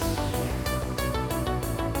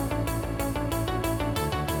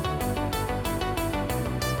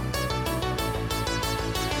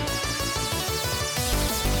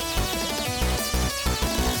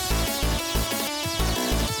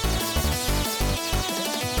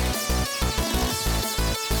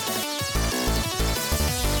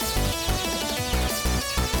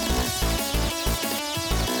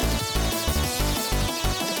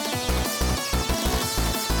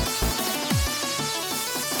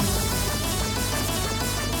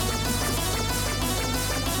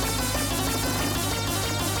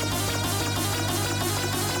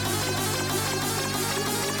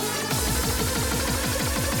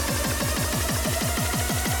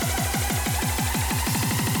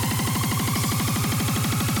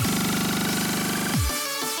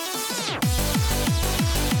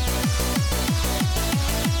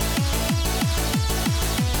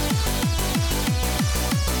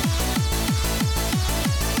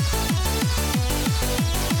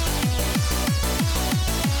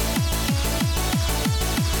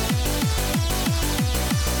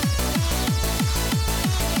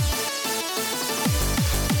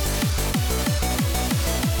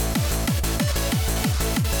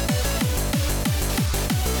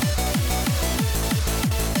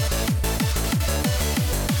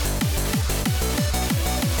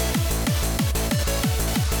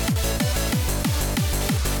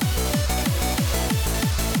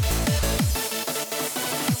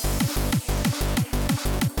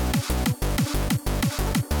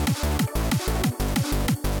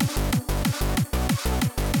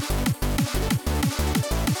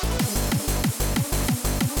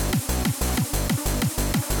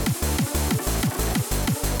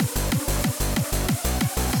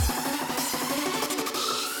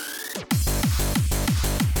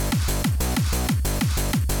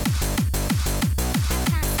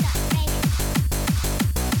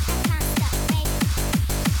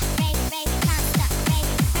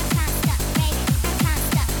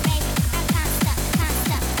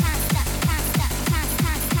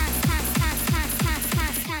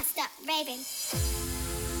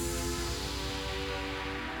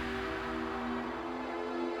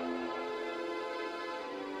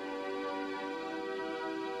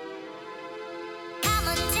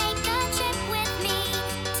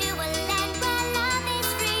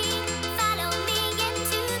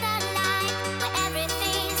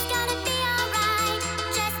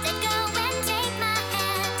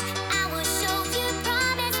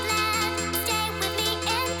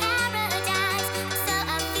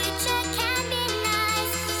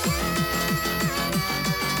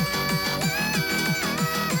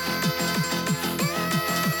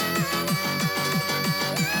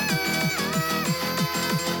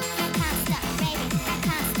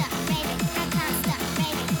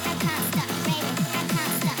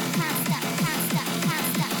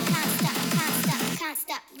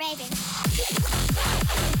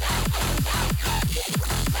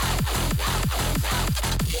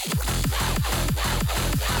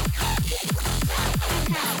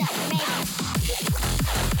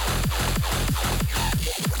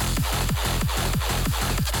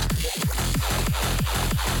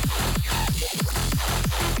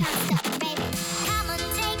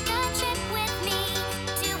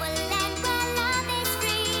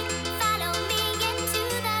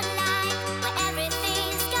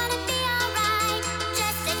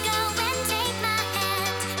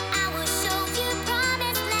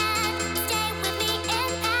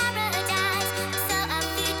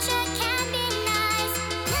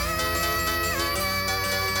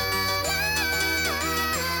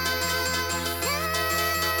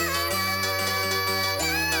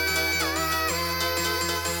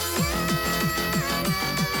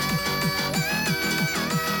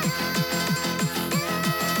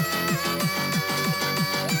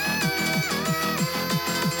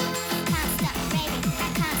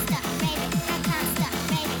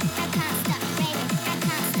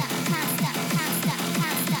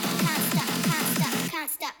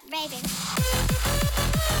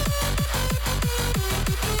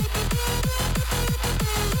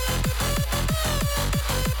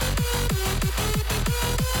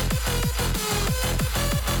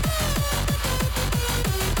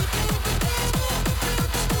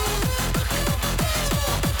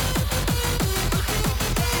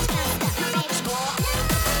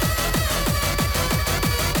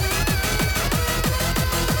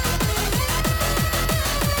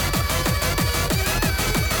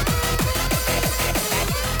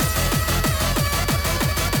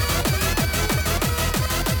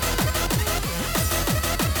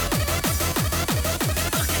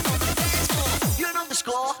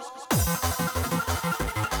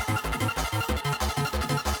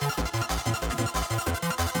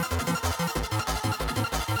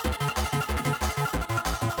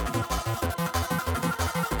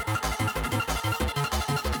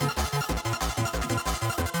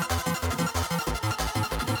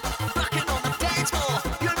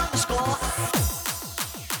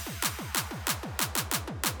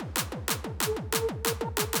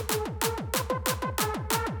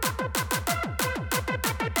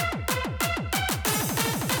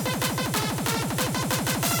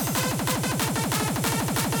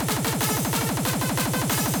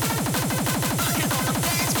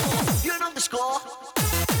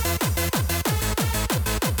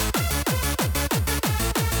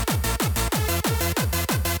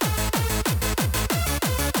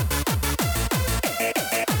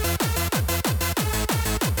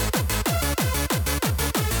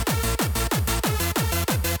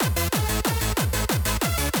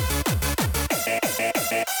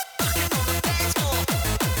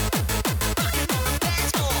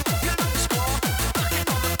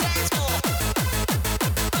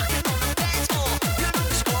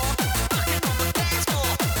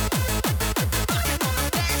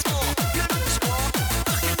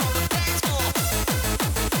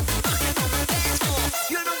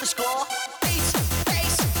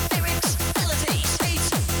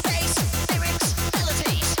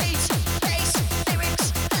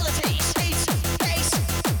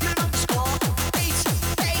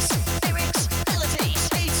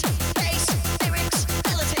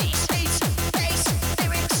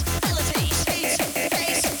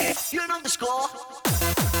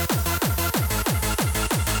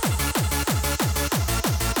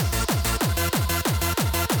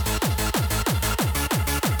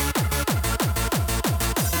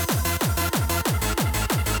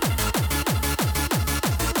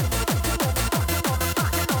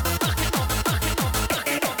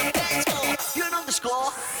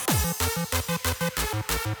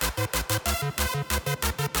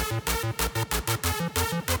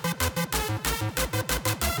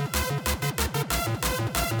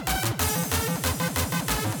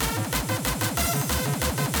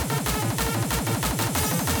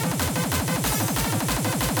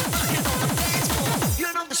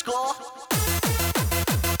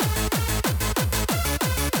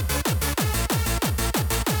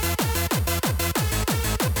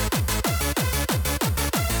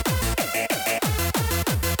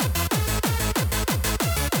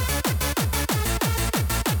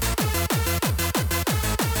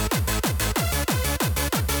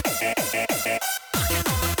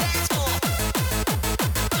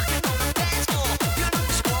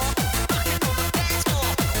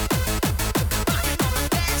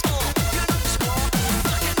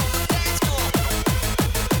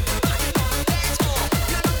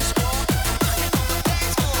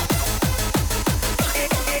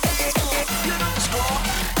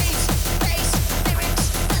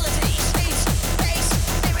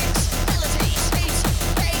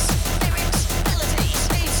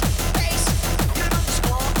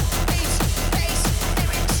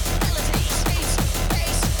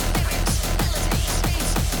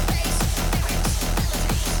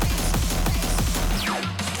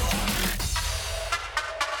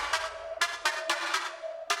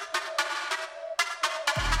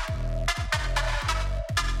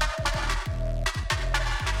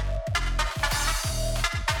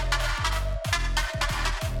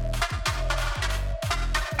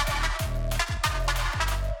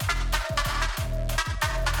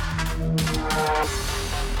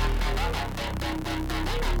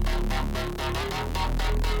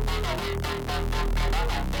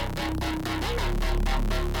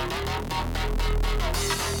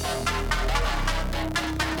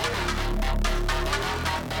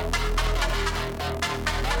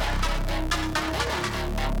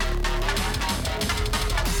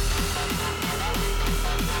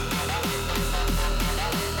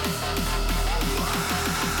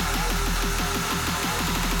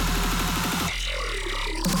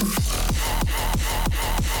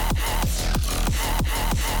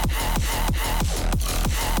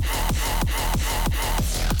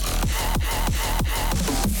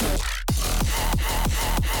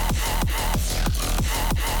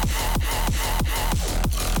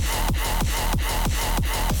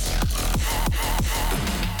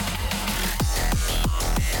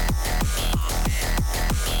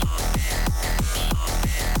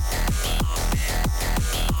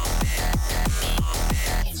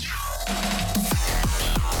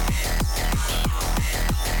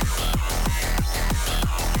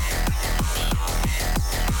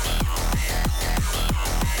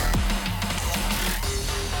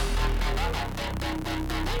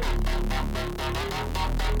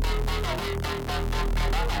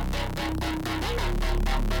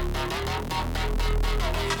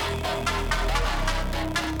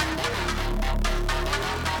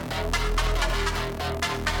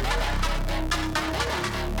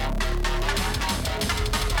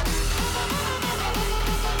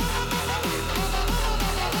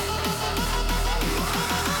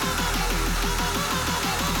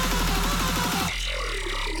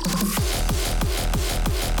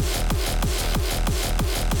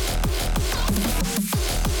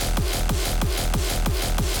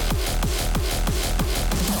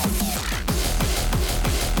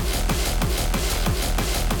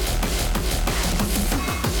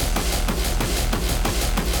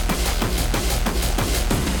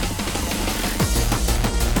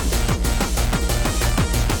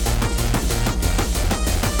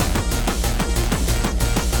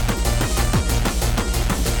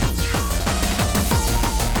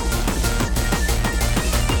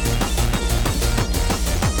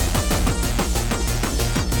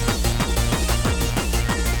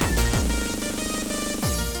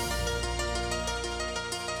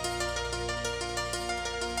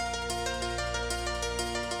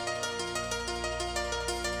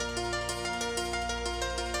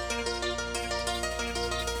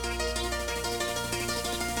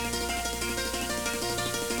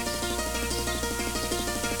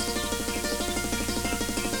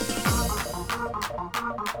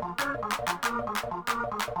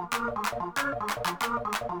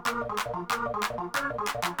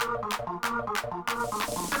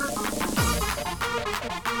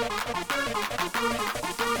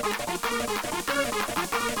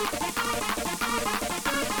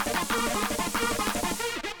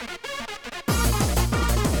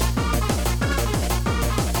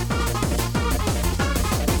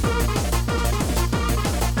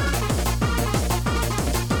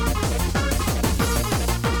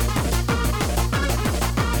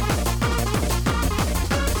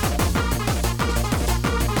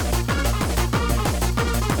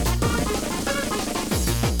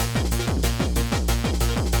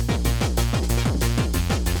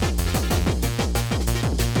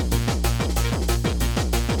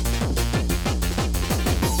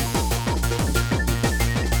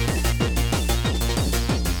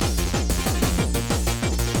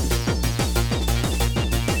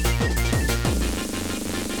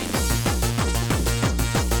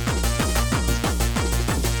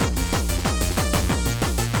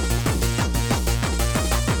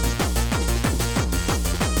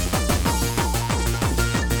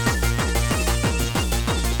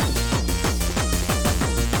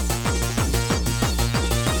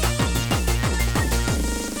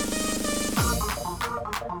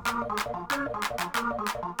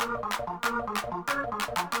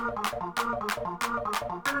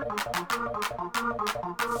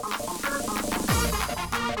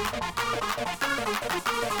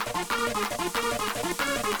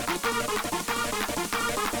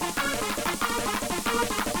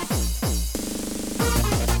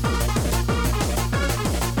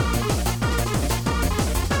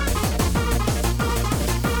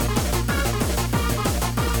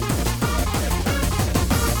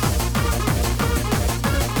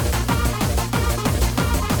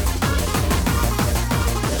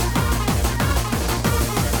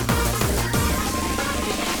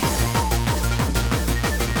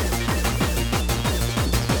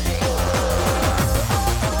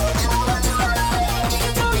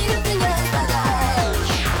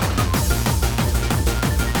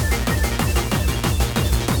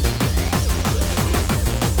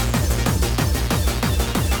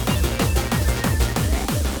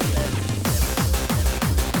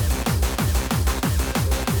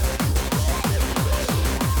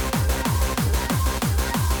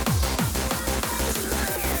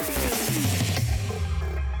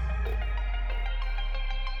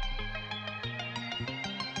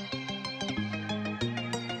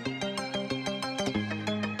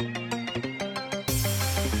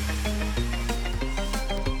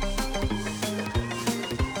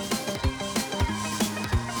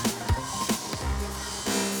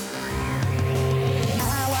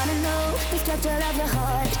structure of your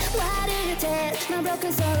heart. Why do you tear my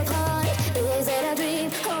broken soul apart? Is it a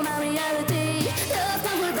dream or my reality? Love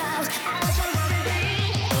comes without.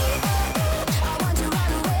 I want to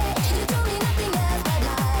run away. You told me nothing else but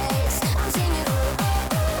lies. I'm singing oh oh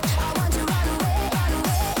oh. I want to run away, run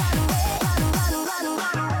away, run away, run run run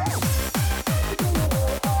run away. I'm singing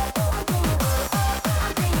oh oh oh.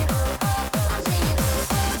 I'm singing oh oh oh. I'm singing oh oh oh. I'm singing oh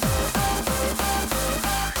oh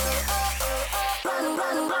oh. Run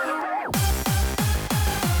run run away.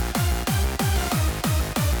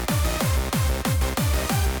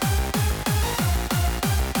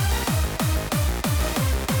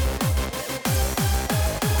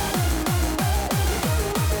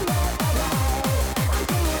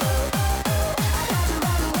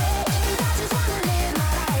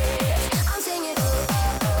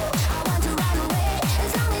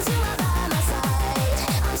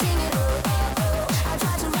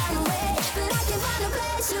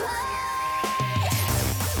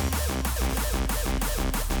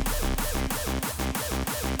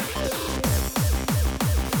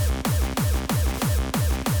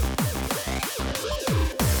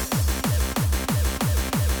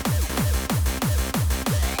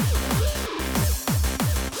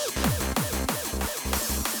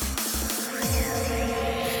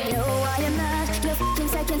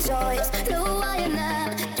 No, I am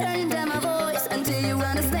not. Turning down my voice until you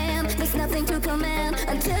understand. There's nothing to command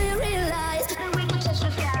until you realize that we can touch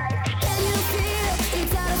the sky. Can you feel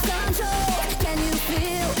it's out of control? Can you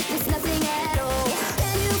feel it's nothing at all?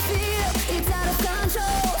 Can you feel it's out of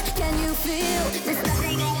control? Can you feel there's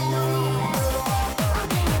nothing at all?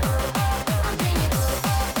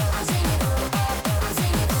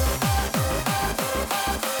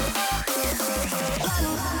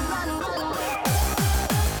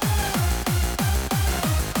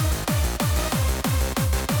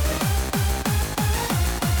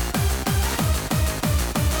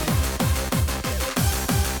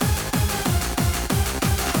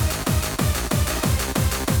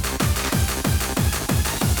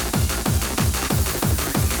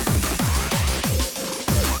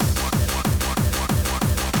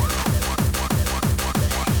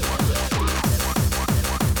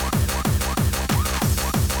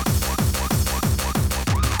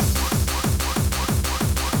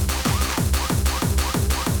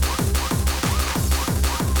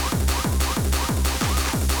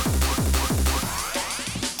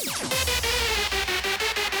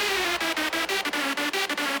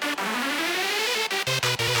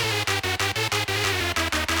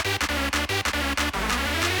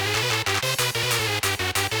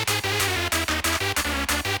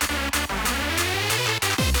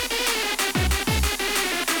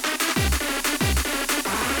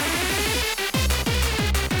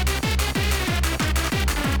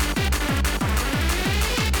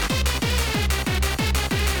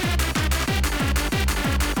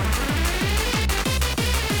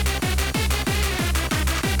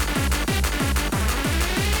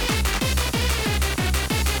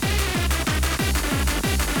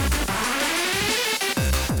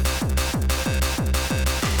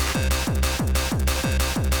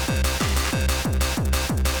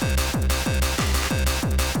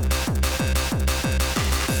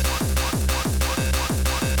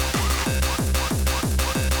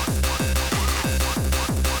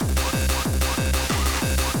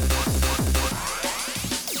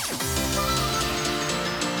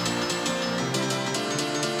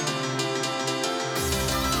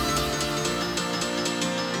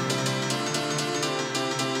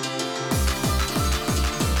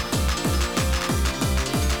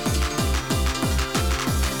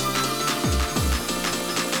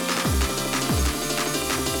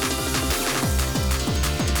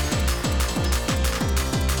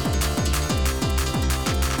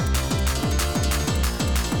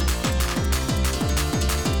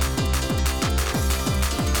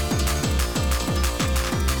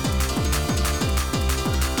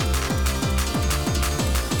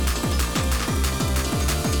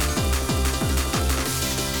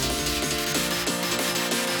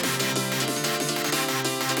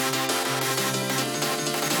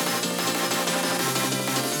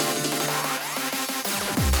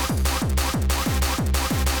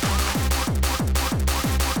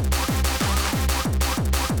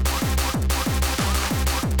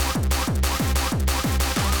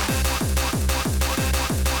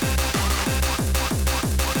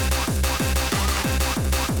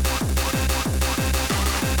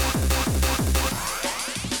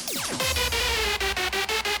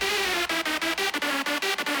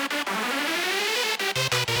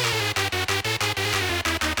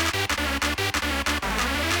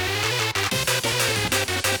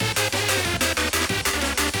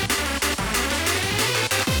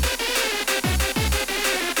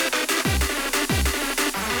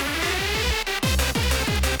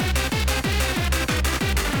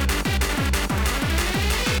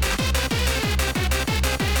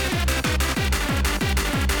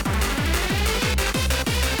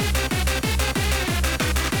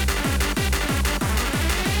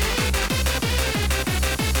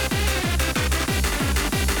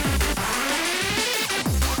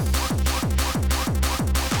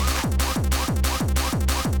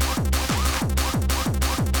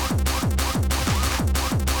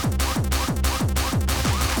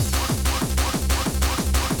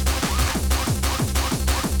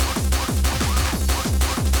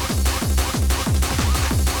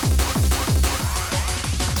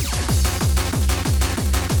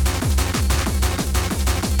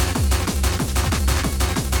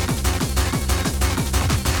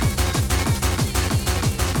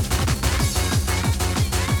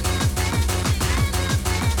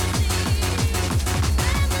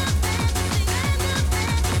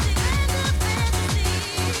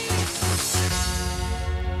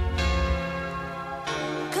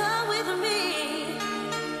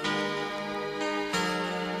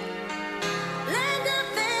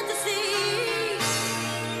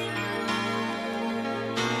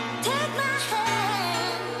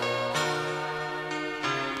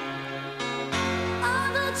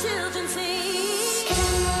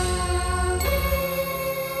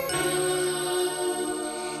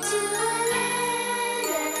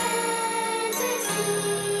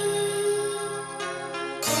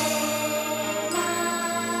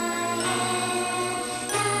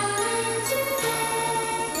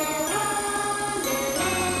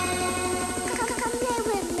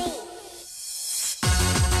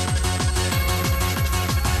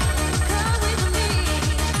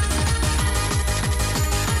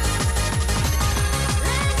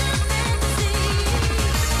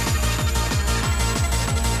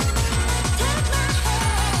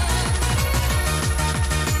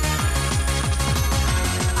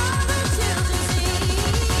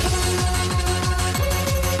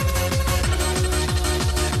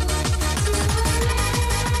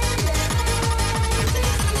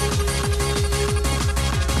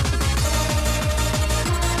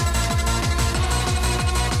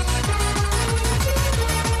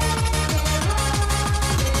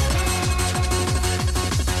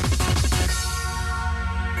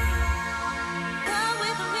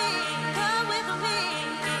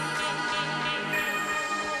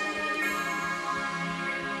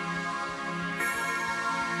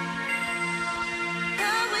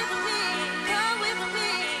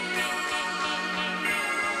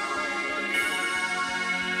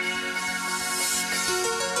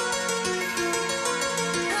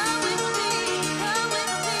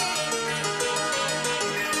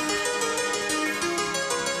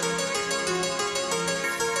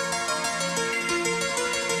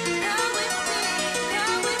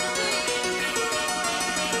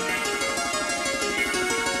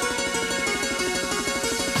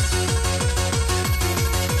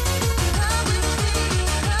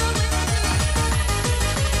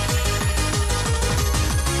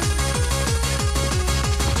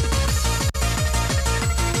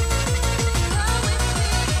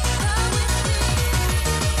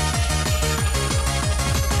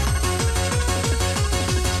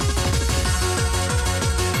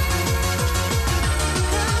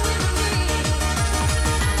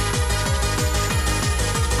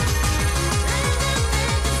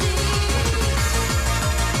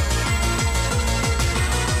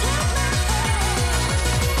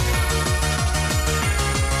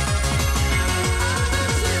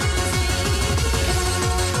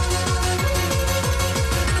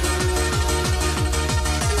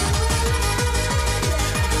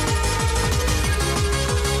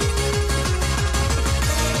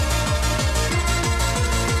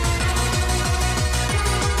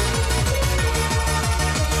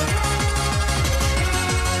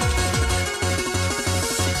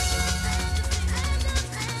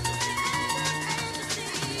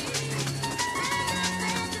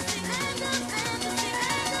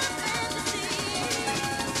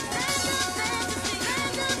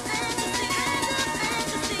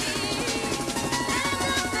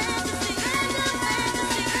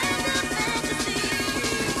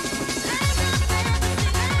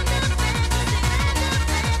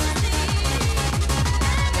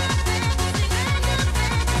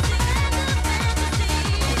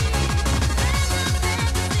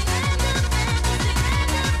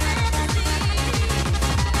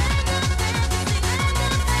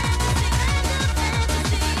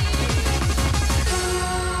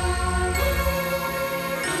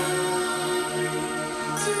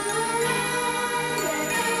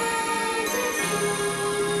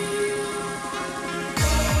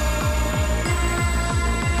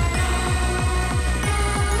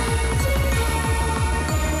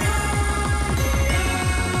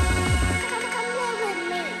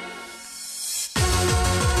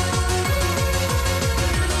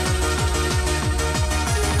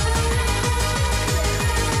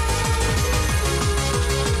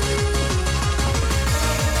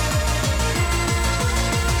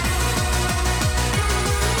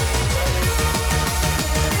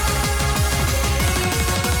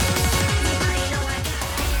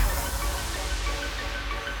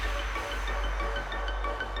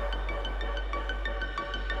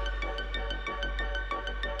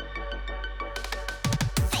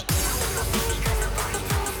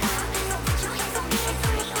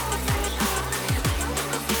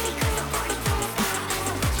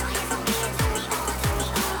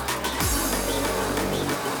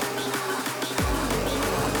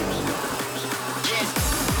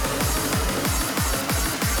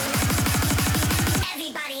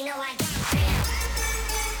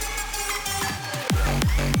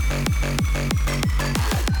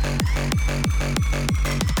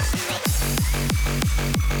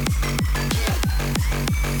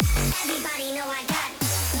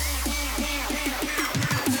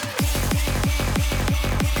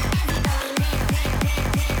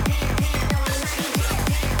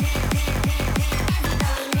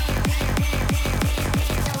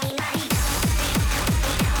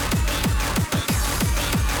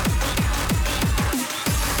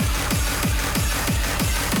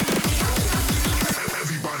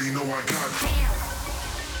 know I got.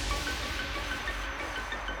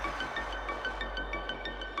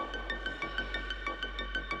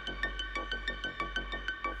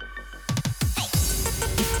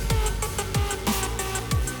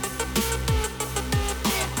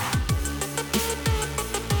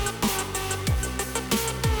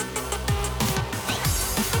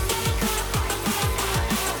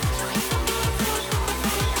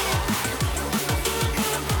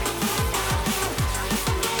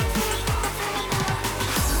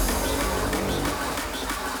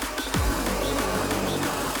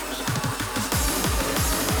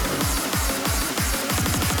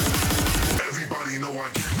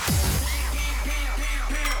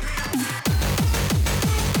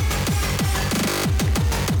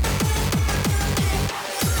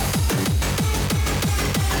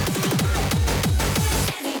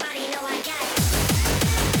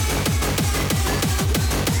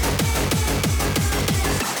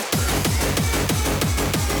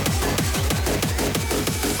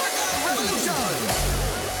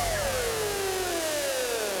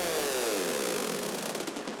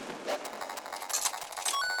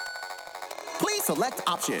 Select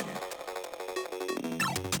option.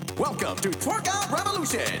 Welcome to Twerkout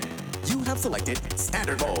Revolution. You have selected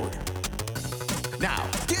standard mode. Now,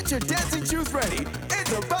 get your dancing shoes ready.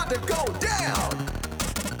 It's about to go down.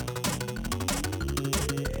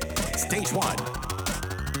 Stage 1.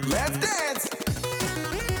 Let's dance.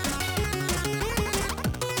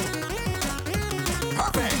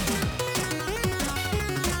 Perfect.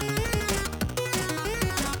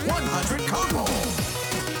 100 combo.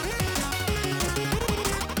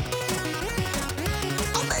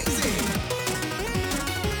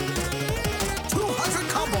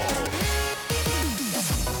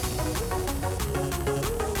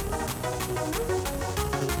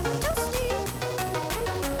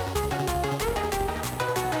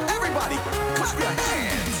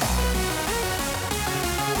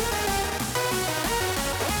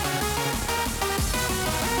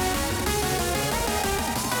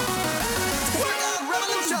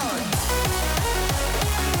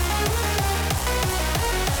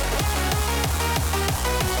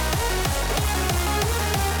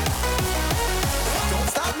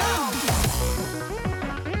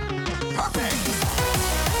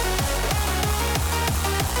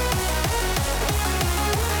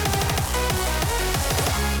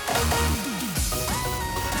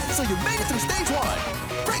 So you made it through stage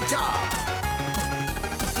 1. Great job!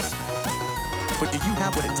 But do you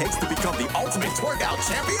have what it takes to become the ultimate Twerkout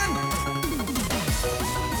champion?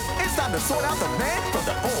 It's time to sort out the men from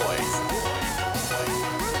the boys.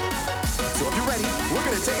 So if you're ready, we're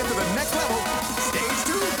gonna take it to the next level. Stage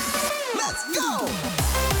 2, let's go!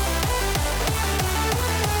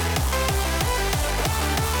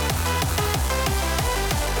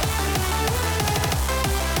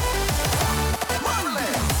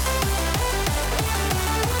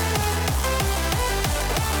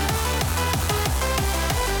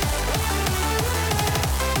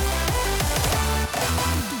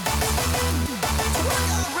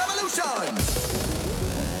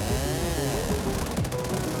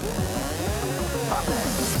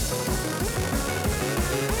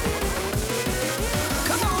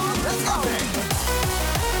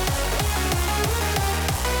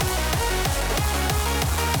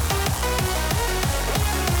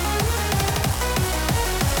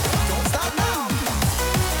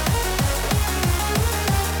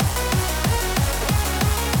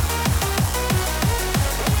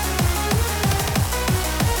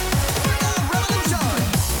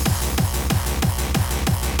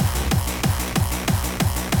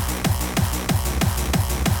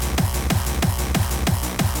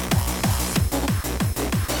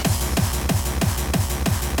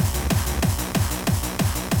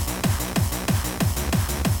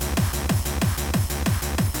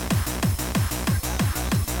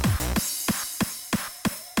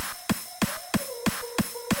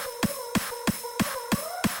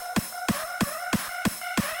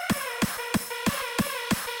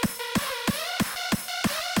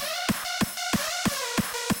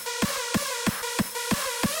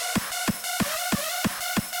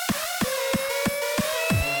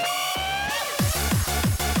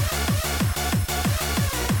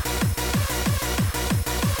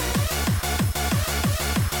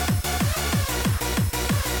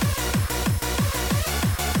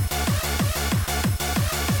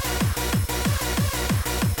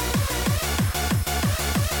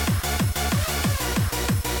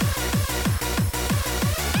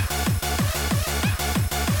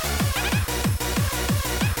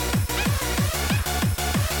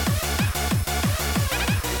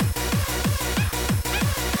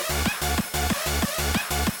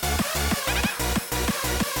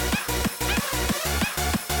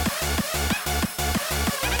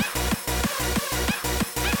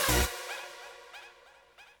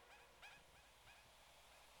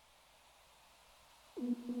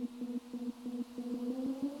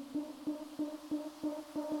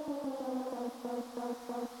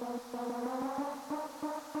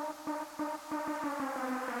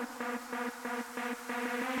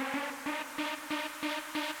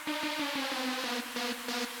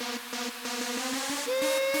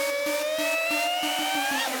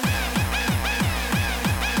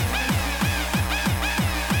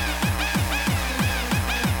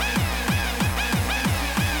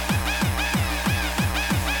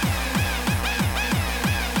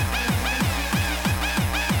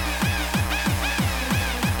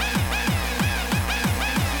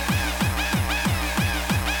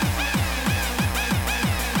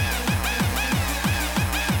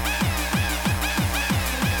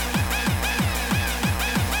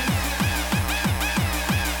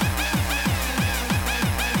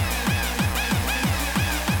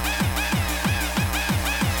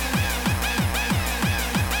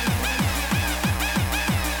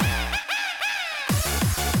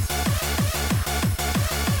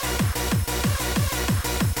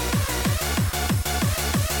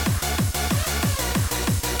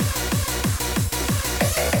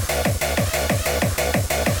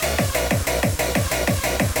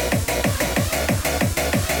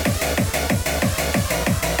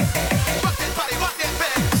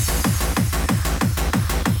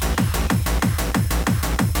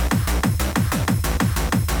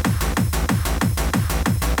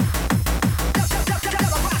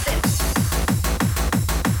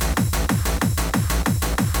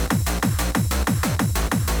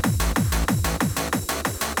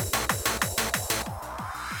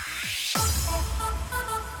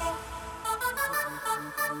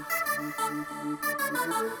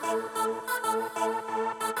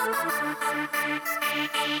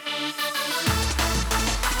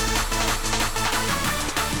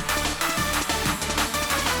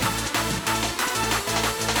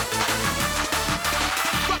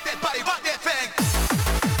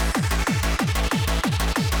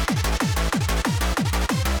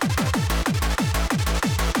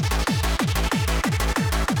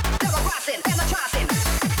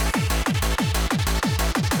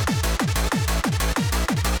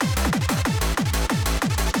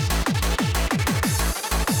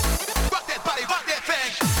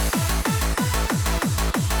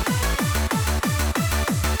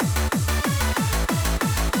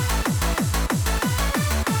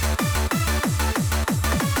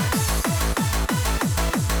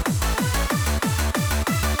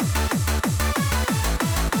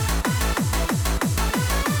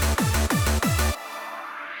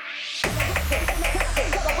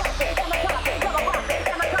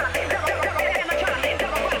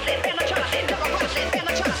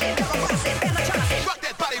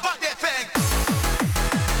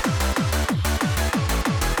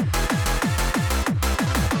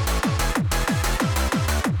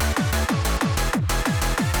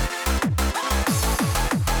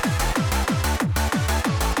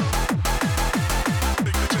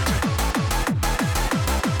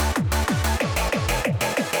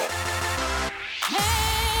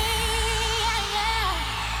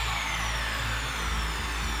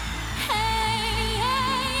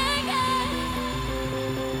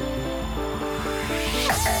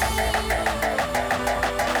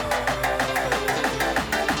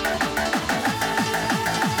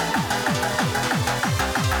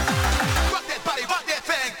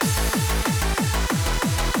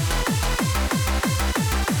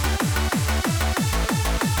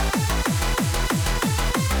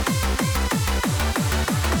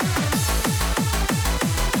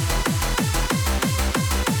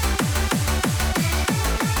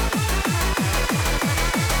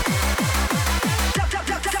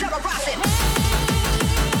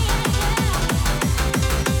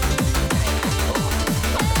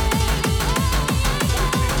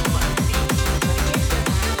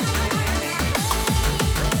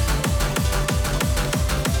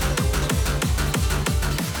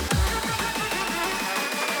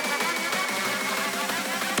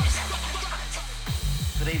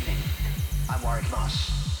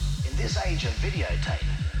 age of videotape,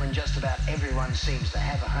 when just about everyone seems to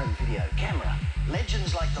have a home video camera,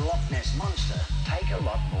 legends like the Loch Ness Monster take a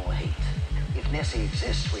lot more heat. If Nessie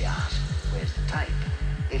exists, we ask, where's the tape?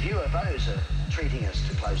 If UFOs are treating us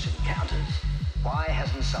to close encounters, why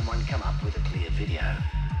hasn't someone come up with a clear video?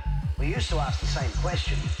 We used to ask the same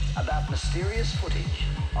question about mysterious footage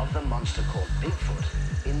of the monster called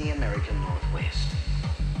Bigfoot in the American Northwest.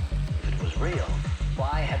 If it was real,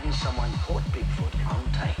 why hadn't someone caught Bigfoot on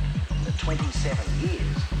tape in the 27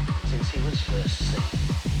 years since he was first seen?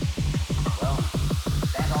 Well,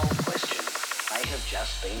 that old question may have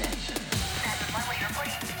just been answered.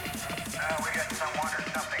 We got someone or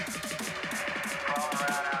something crawling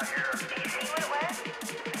around out here. Did you see what it was?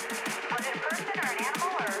 Was it a person or an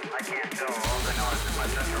animal or? I can't tell. All I know is that my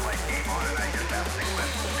central light came on and I just happened to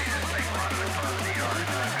glimpse and see this thing running across the yard.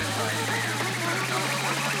 Good size creature. Something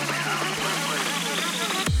looks like a house.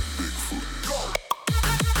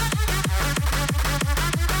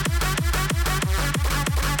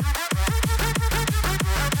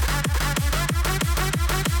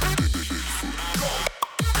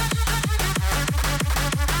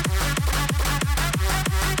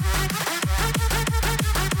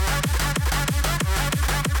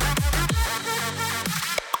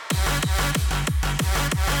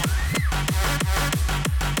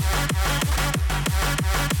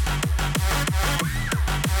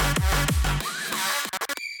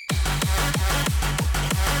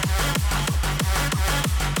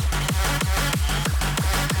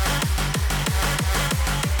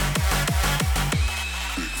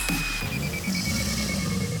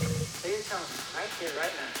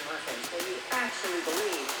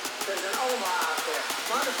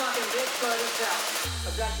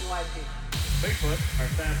 Bigfoot, or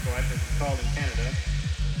Sasquatch as it's called in Canada,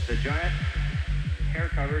 the giant,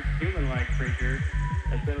 hair-covered, human-like creature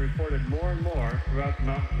has been reported more and more throughout the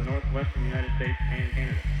mountains of the northwestern United States and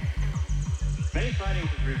Canada. Many sightings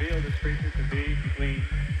have revealed this creature to be between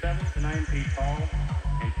 7 to 9 feet tall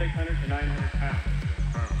and 600 to 900 pounds.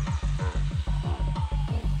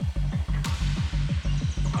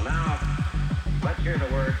 Well, now, let's hear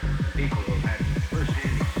the word people who have had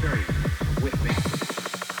first-hand experience with me.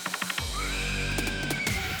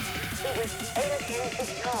 He was 8 or 10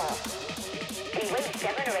 feet tall, and he weighed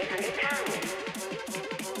 700 or 800 pounds.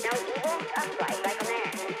 Now, he walked upright like a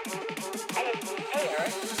man, and his hair,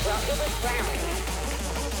 well, it was brown,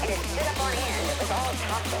 and it stood up on end, it was all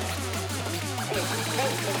tousled, and his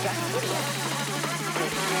face was just hideous, and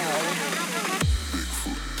it smelled.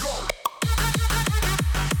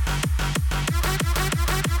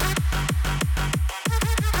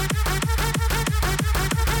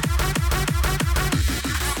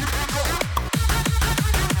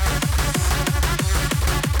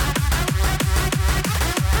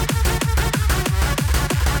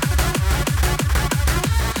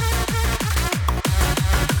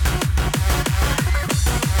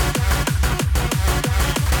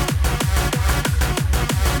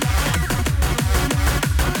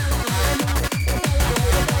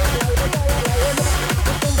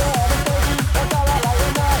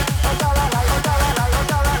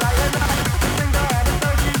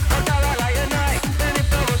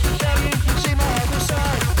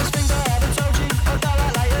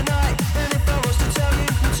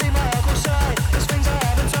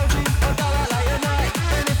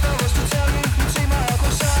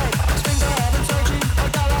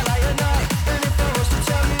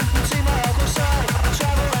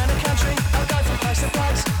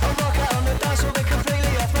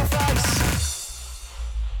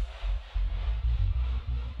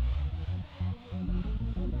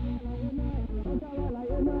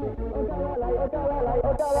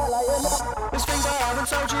 There's things I haven't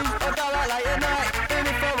told you about that late at night. And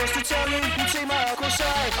if I was to tell you, you'd see my awkward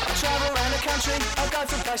side. I travel around the country, I go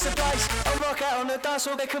from place to place. I rock out on the dance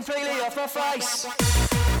hall, get completely off my face.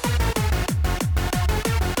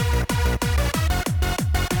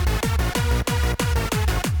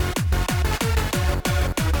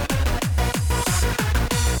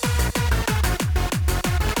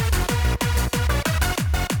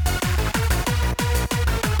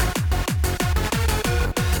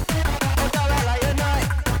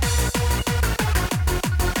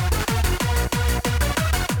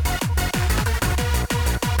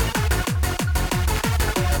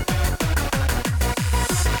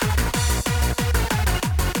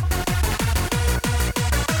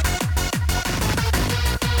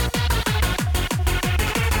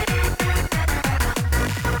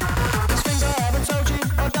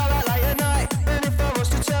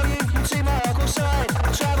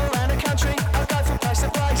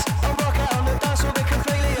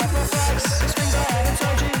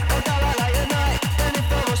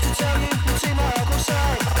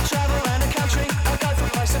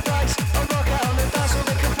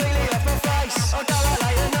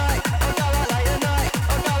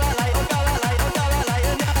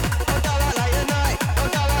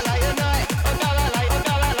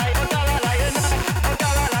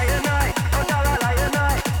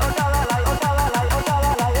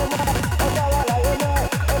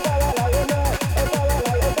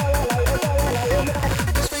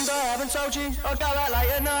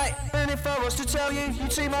 And if I was to tell you,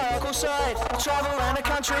 you'd see my uncle side. I travel around the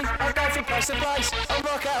country, I go from place to place. I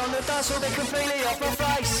rock out on the dance hall, they're completely off my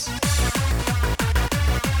face.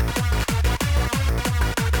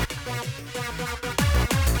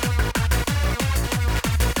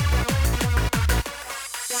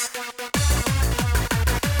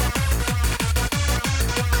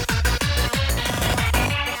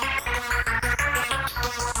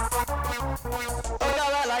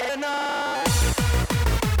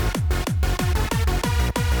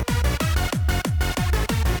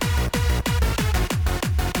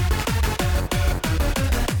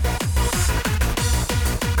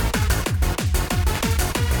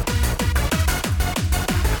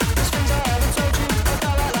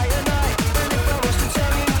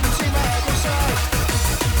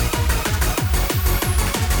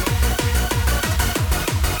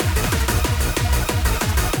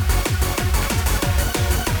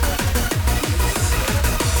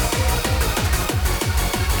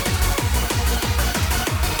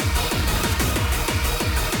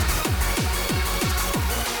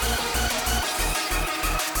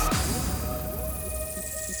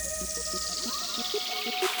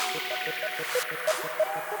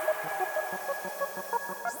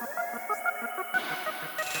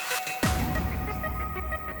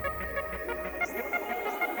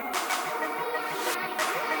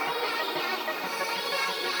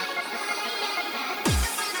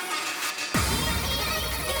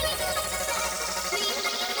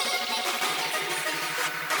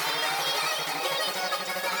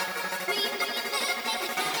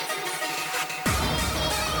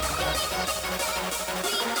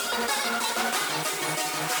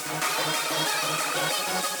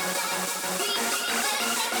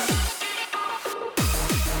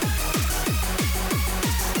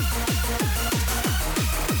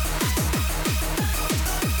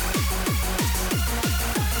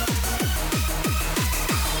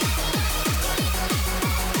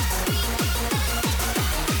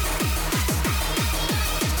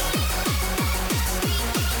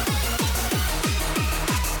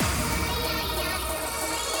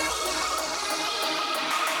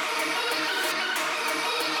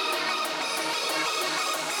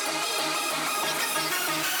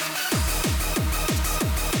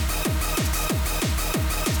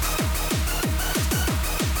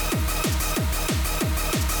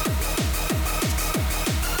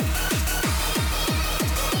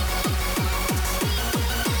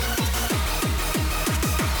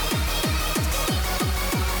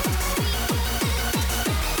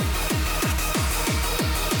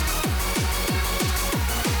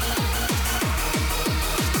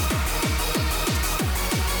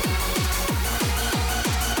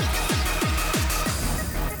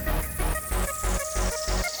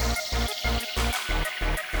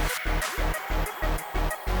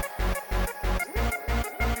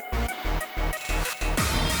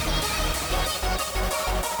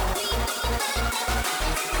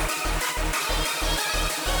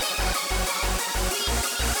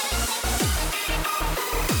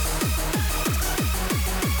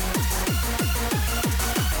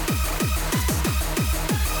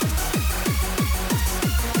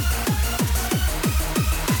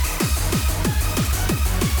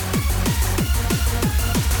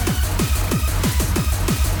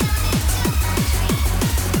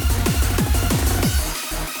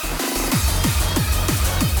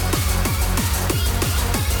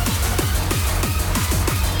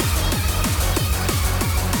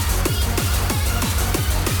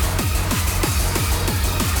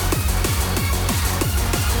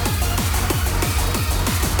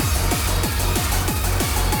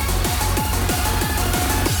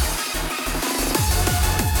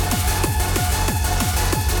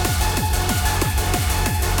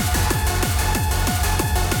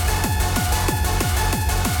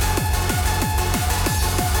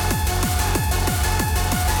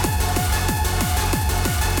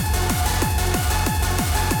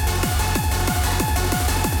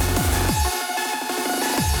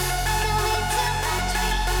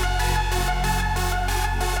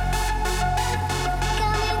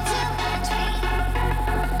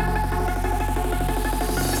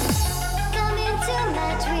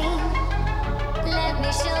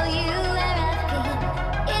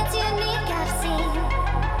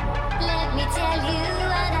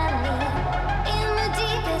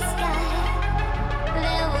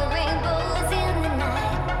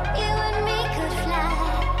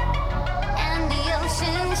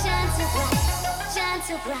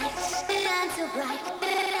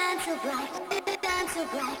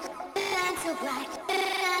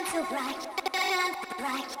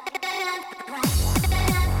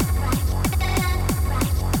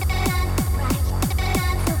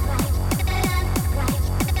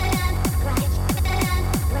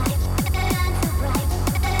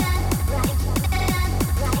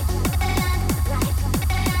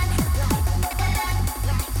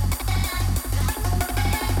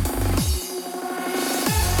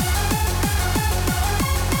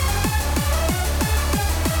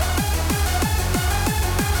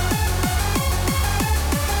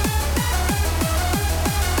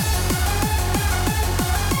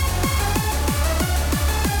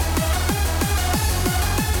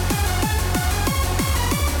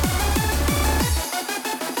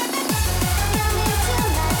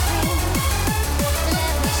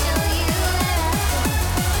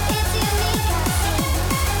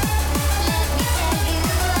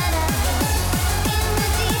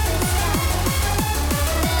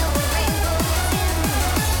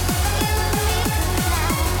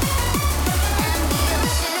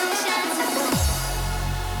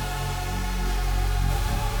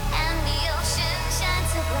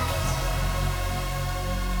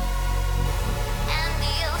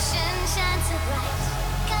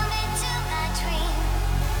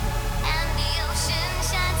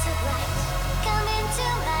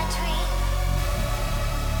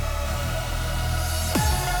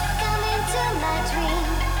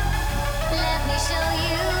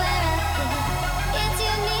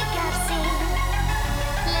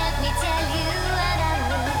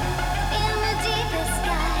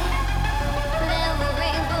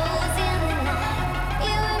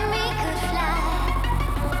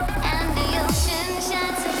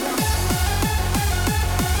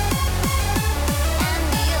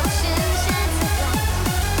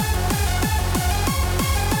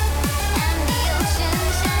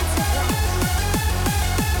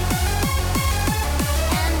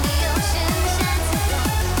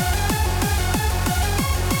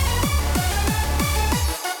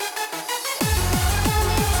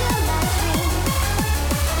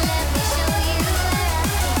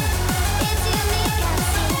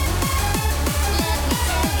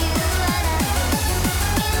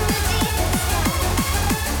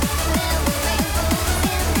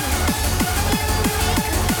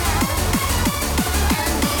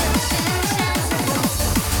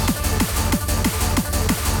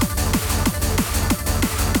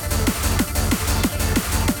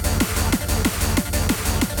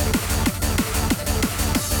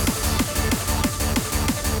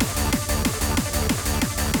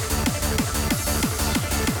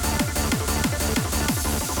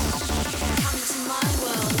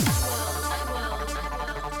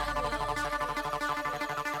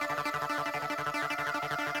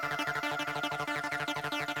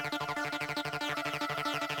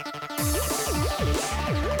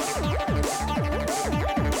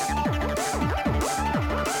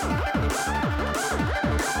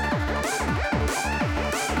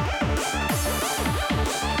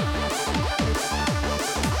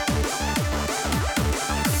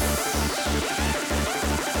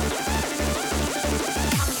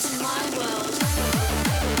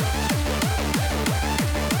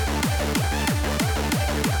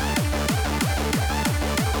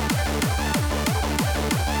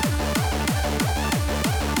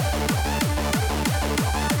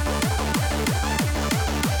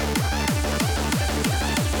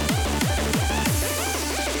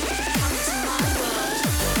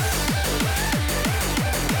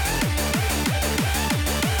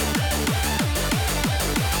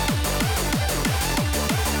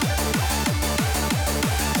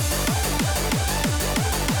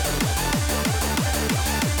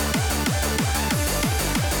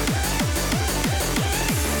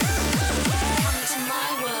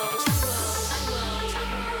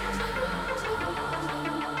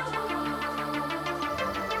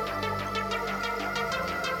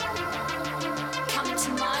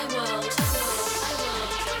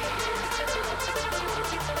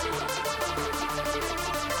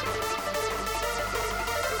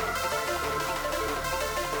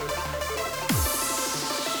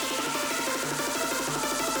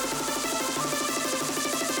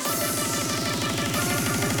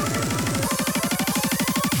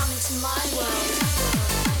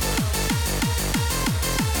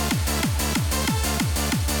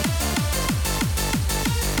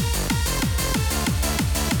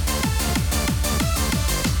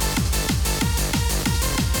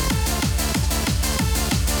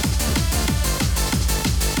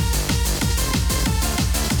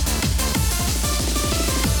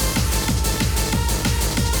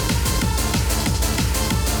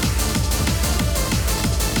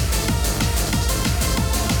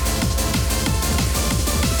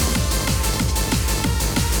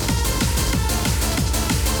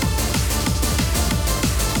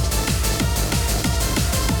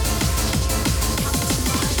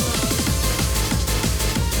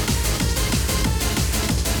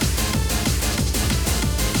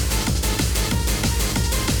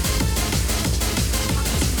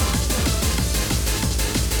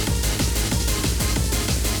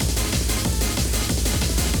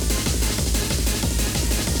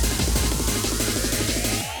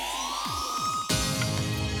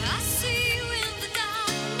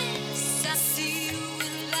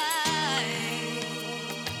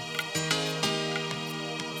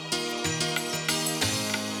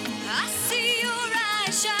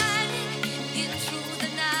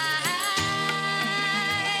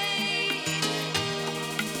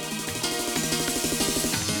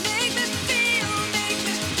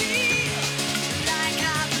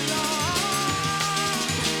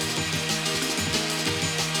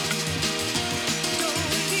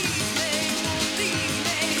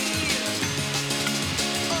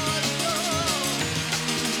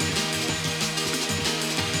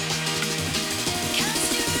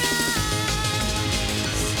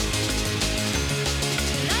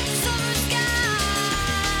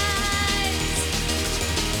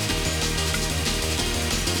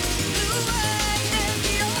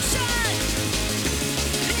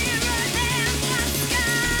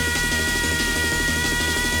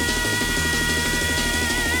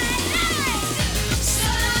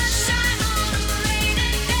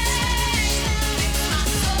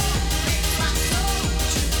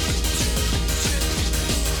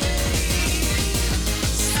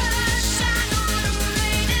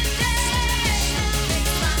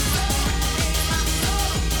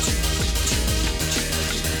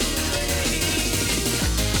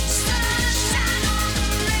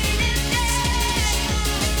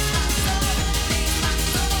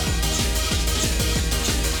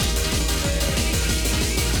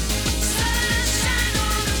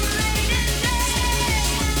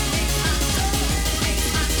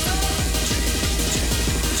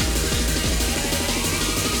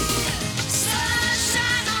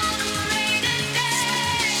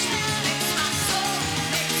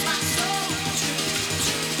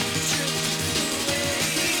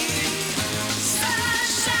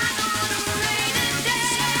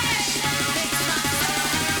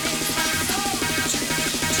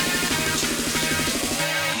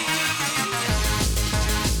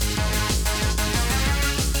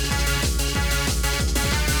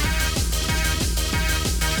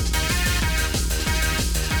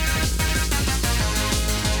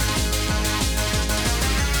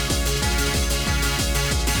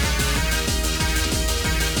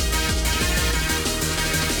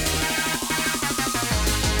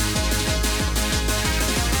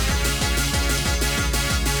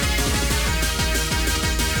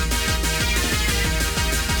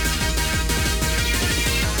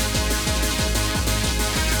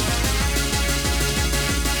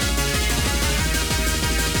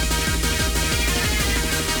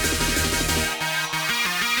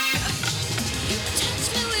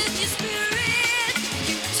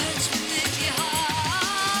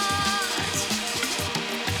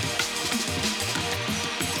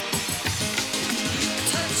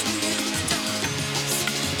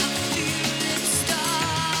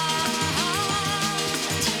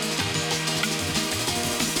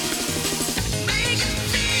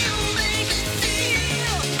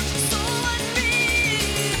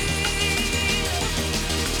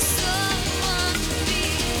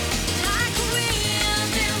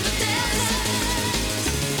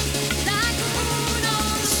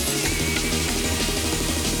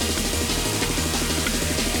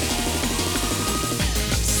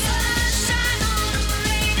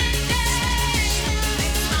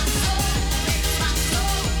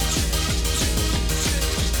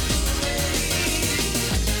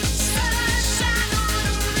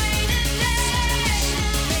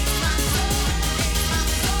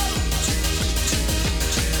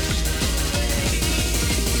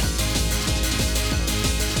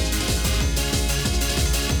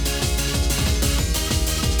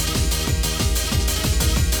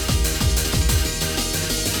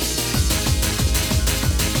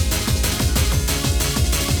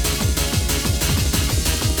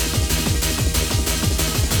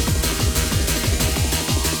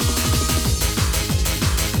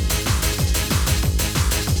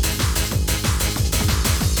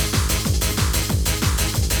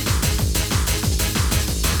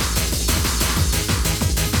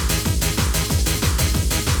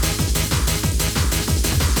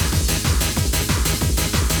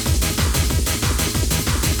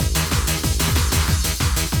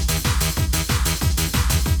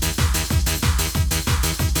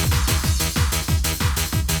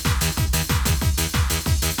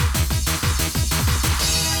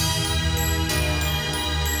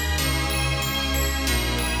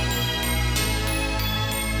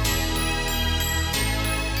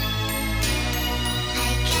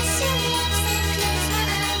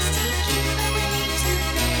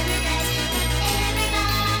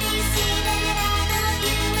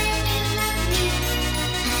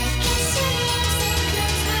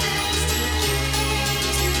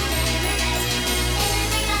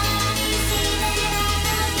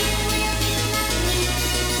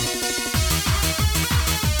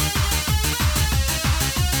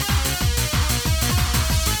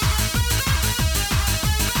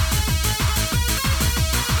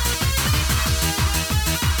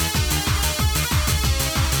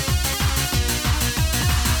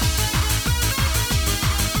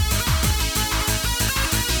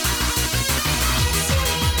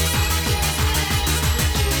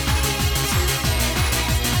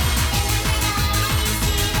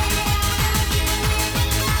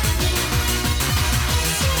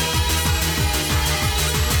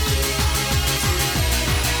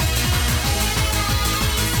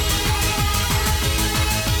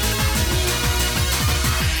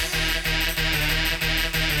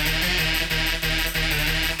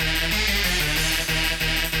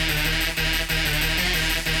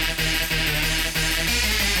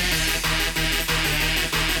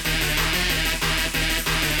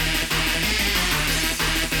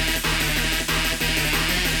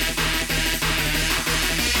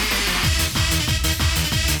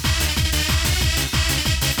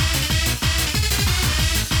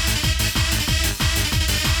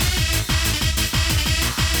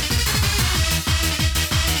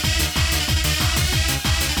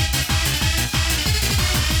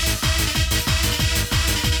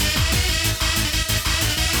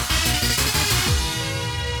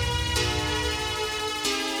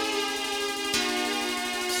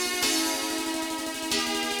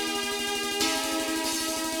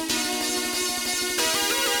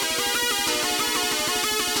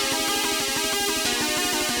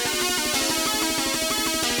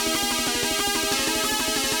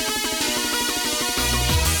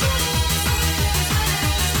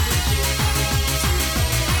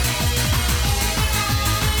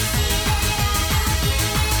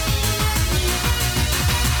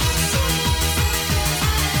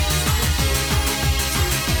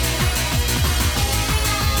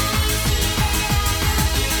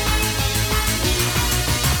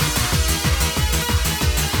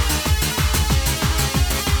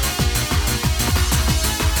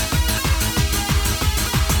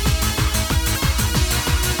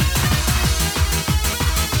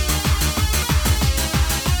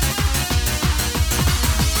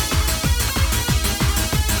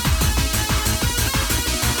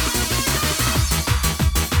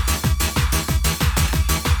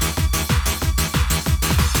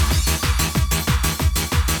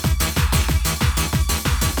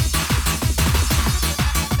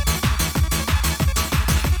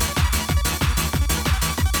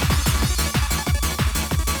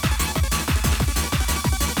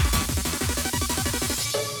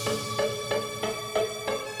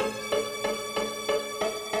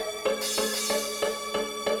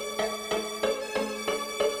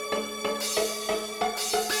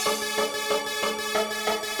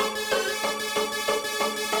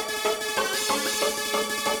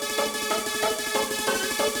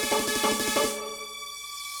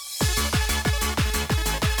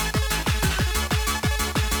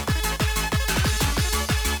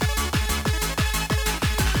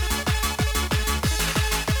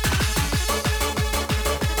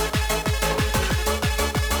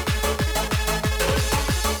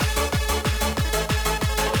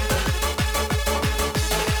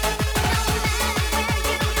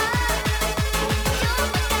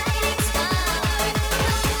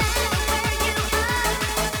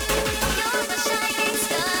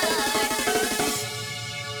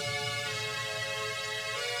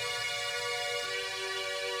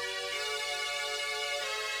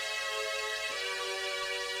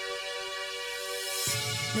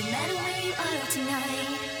 No matter where you are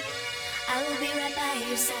tonight, I will be right by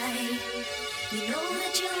your side. You know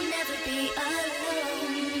that you'll never be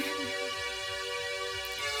alone.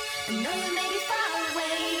 I know you may be far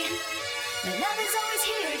away, but love is always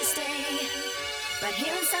here to stay. Right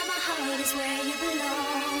here inside my heart is where you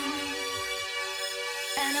belong.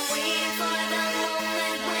 And I'm waiting for the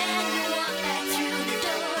moment when you walk back through the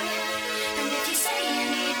door. And if you say you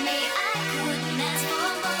need me, I couldn't ask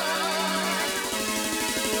for more.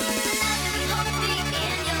 Tonight you hold me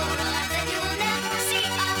in your arms, and you will never see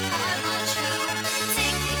our heart more true.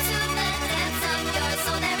 Take me to the depths of your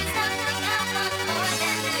soul. There is nothing I want more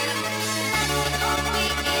than you. Tonight you hold me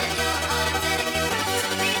in your arms, and if you prove to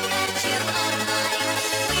me that you are mine,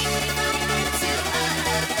 we can find into a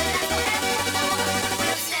love that lasts forevermore.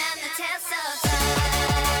 We'll stand the test of time.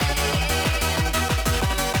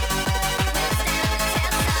 We'll stand the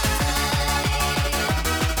test of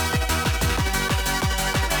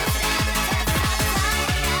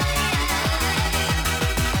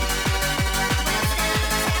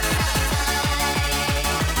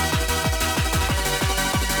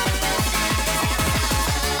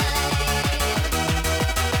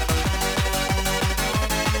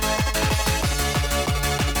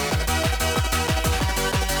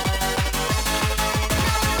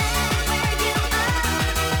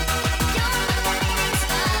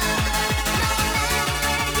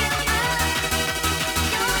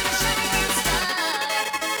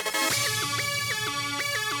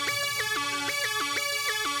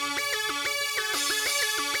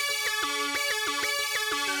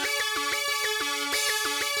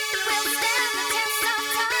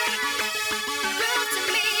time.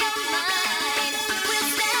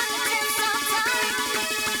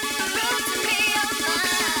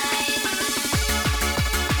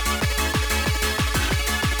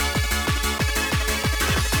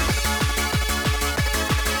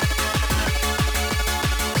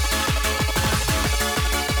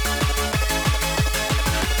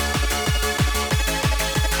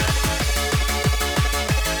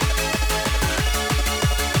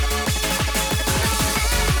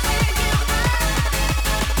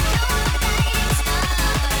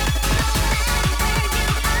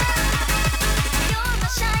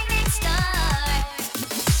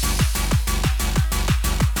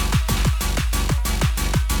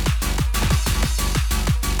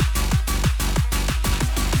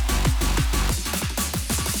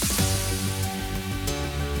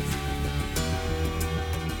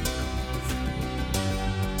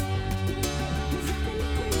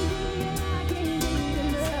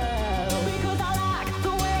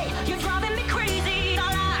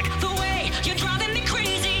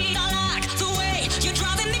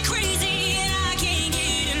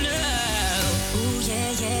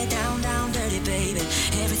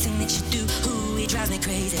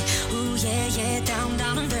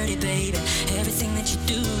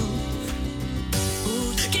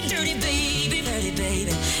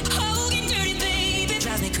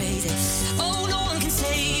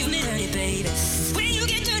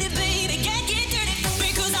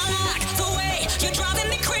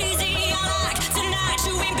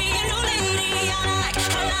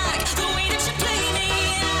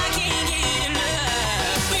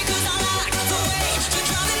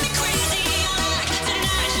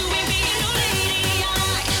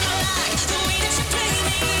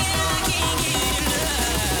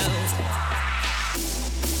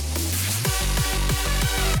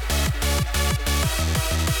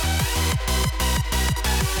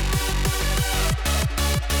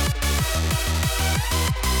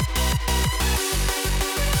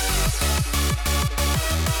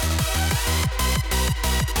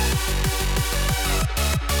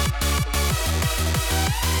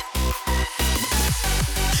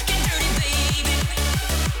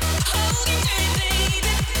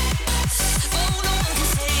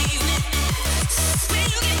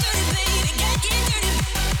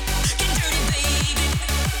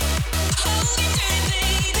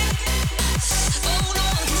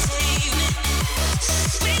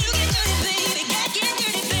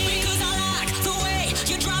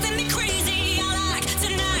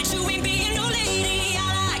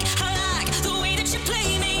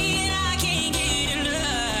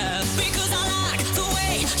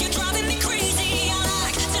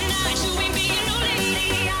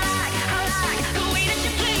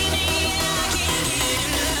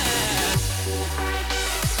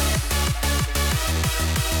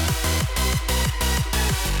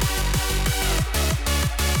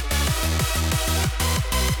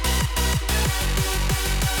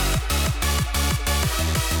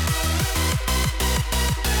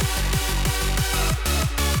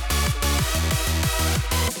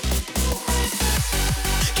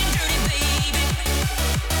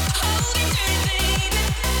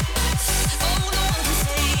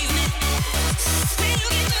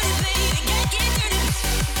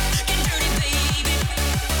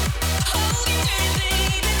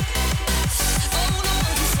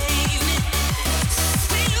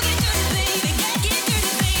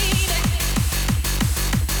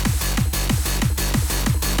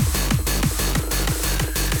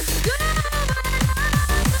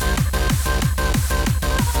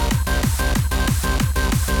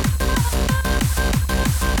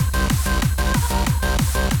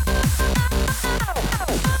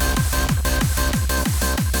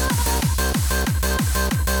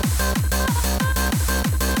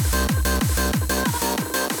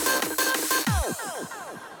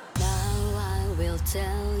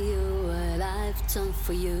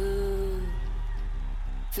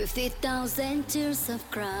 50,000 tears of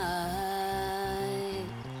cry,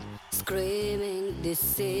 screaming,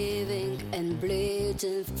 deceiving, and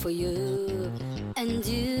bleeding for you, and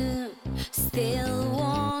you still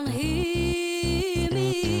won't hear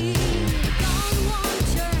me. Don't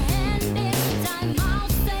want your hand this time, I'll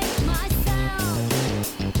save myself.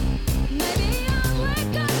 Maybe I'll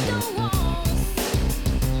wake up the walls,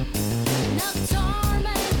 not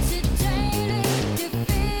tormented daily,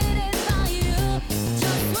 defeated by you.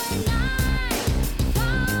 Just when I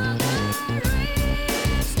found I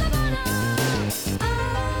reached the bottom,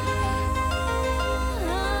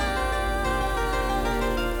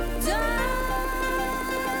 diving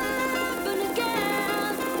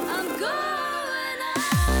again, I'm going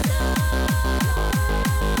under,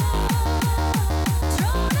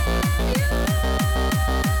 drowning you.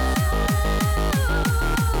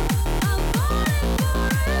 I'm falling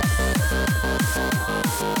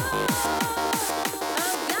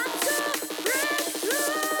I've got to break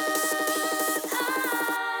through.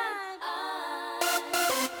 Diving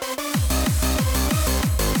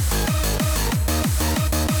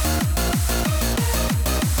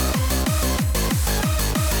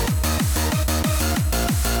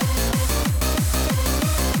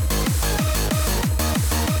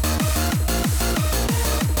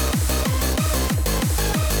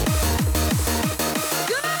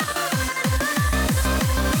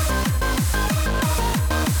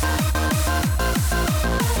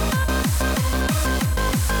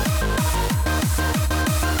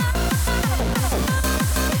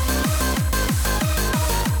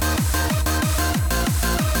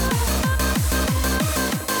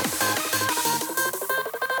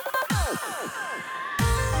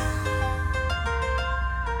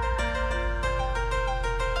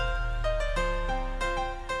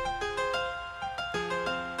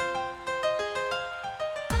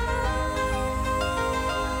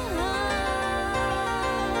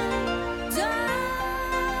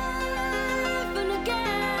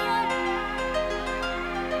again,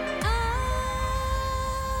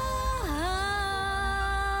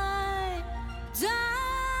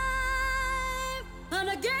 and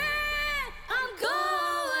again, I'm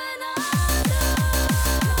going under,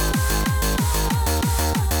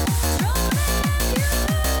 drowning you.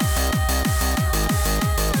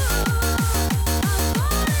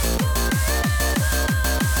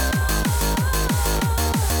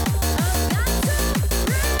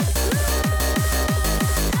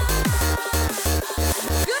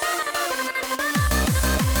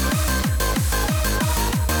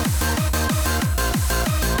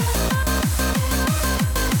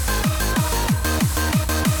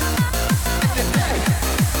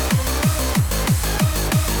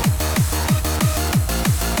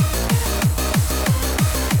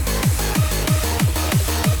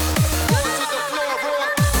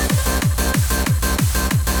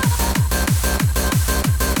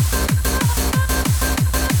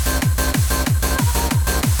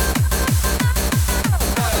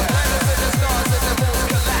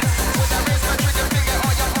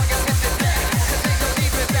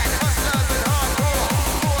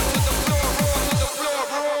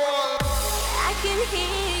 I can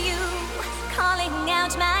hear you calling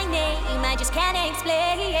out my name. I just can't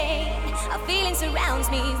explain. A feeling surrounds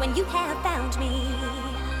me when you have found me.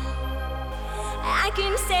 I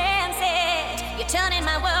can sense it. You're turning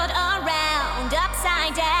my world around,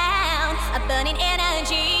 upside down. A burning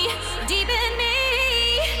energy deep in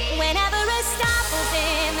me. Whenever a star falls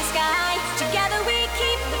in the sky, together we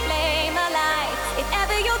keep the flame alive. If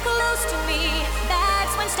ever you're close to me,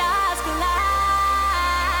 that's when stars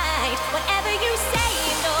collide. Whatever you say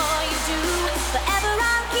or you do, forever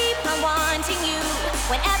I'll keep on wanting you.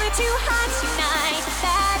 Whenever two hearts unite,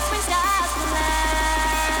 that's when stars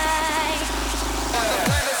collide. The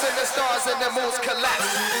planets and the stars and the moons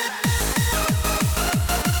collapse.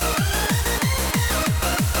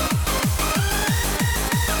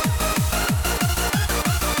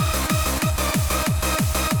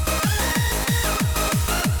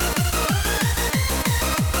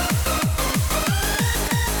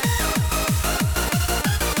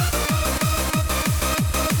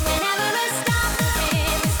 Whenever a star falls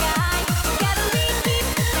in the sky, together we keep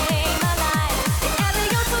the flame alive. If ever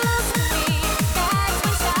you're close to me, that's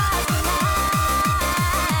when stars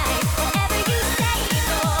collide.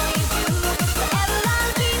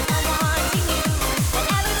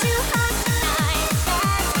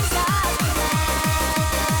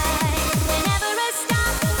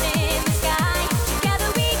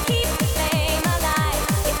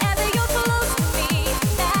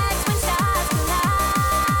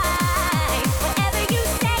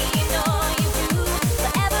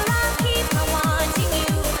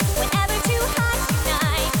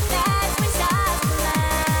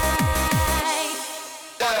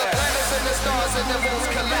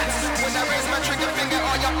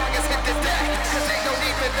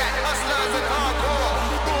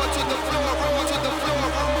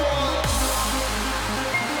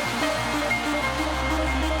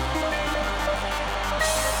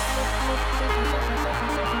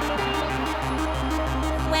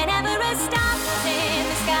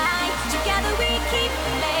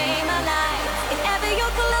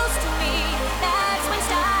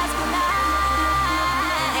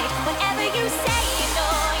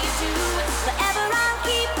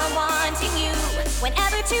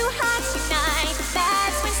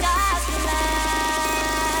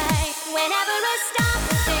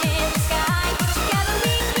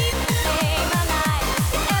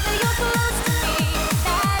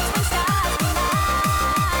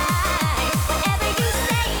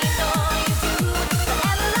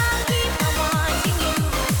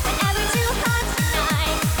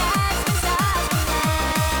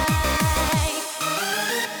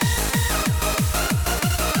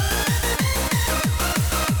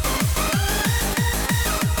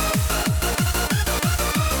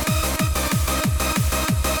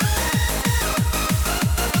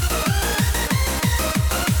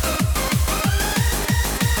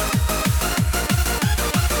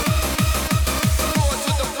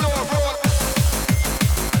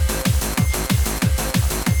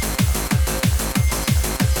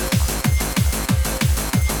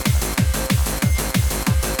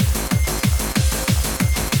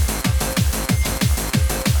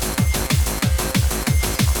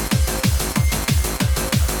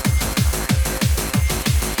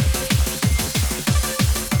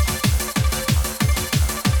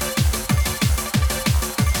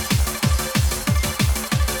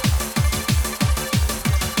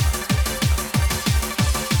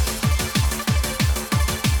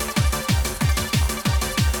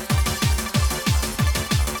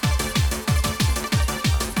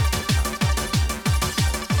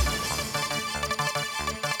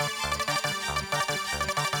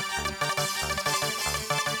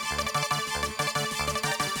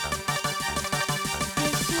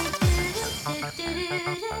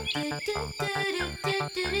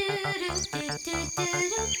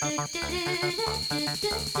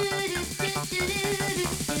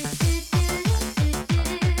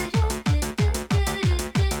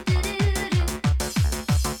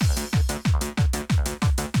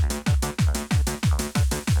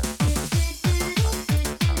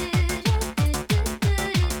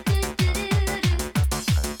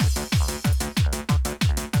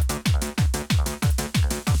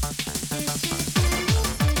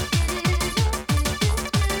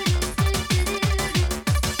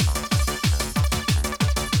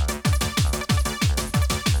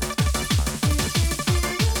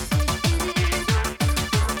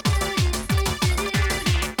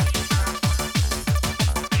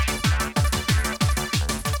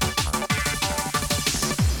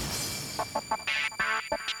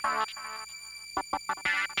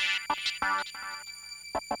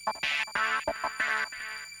 Do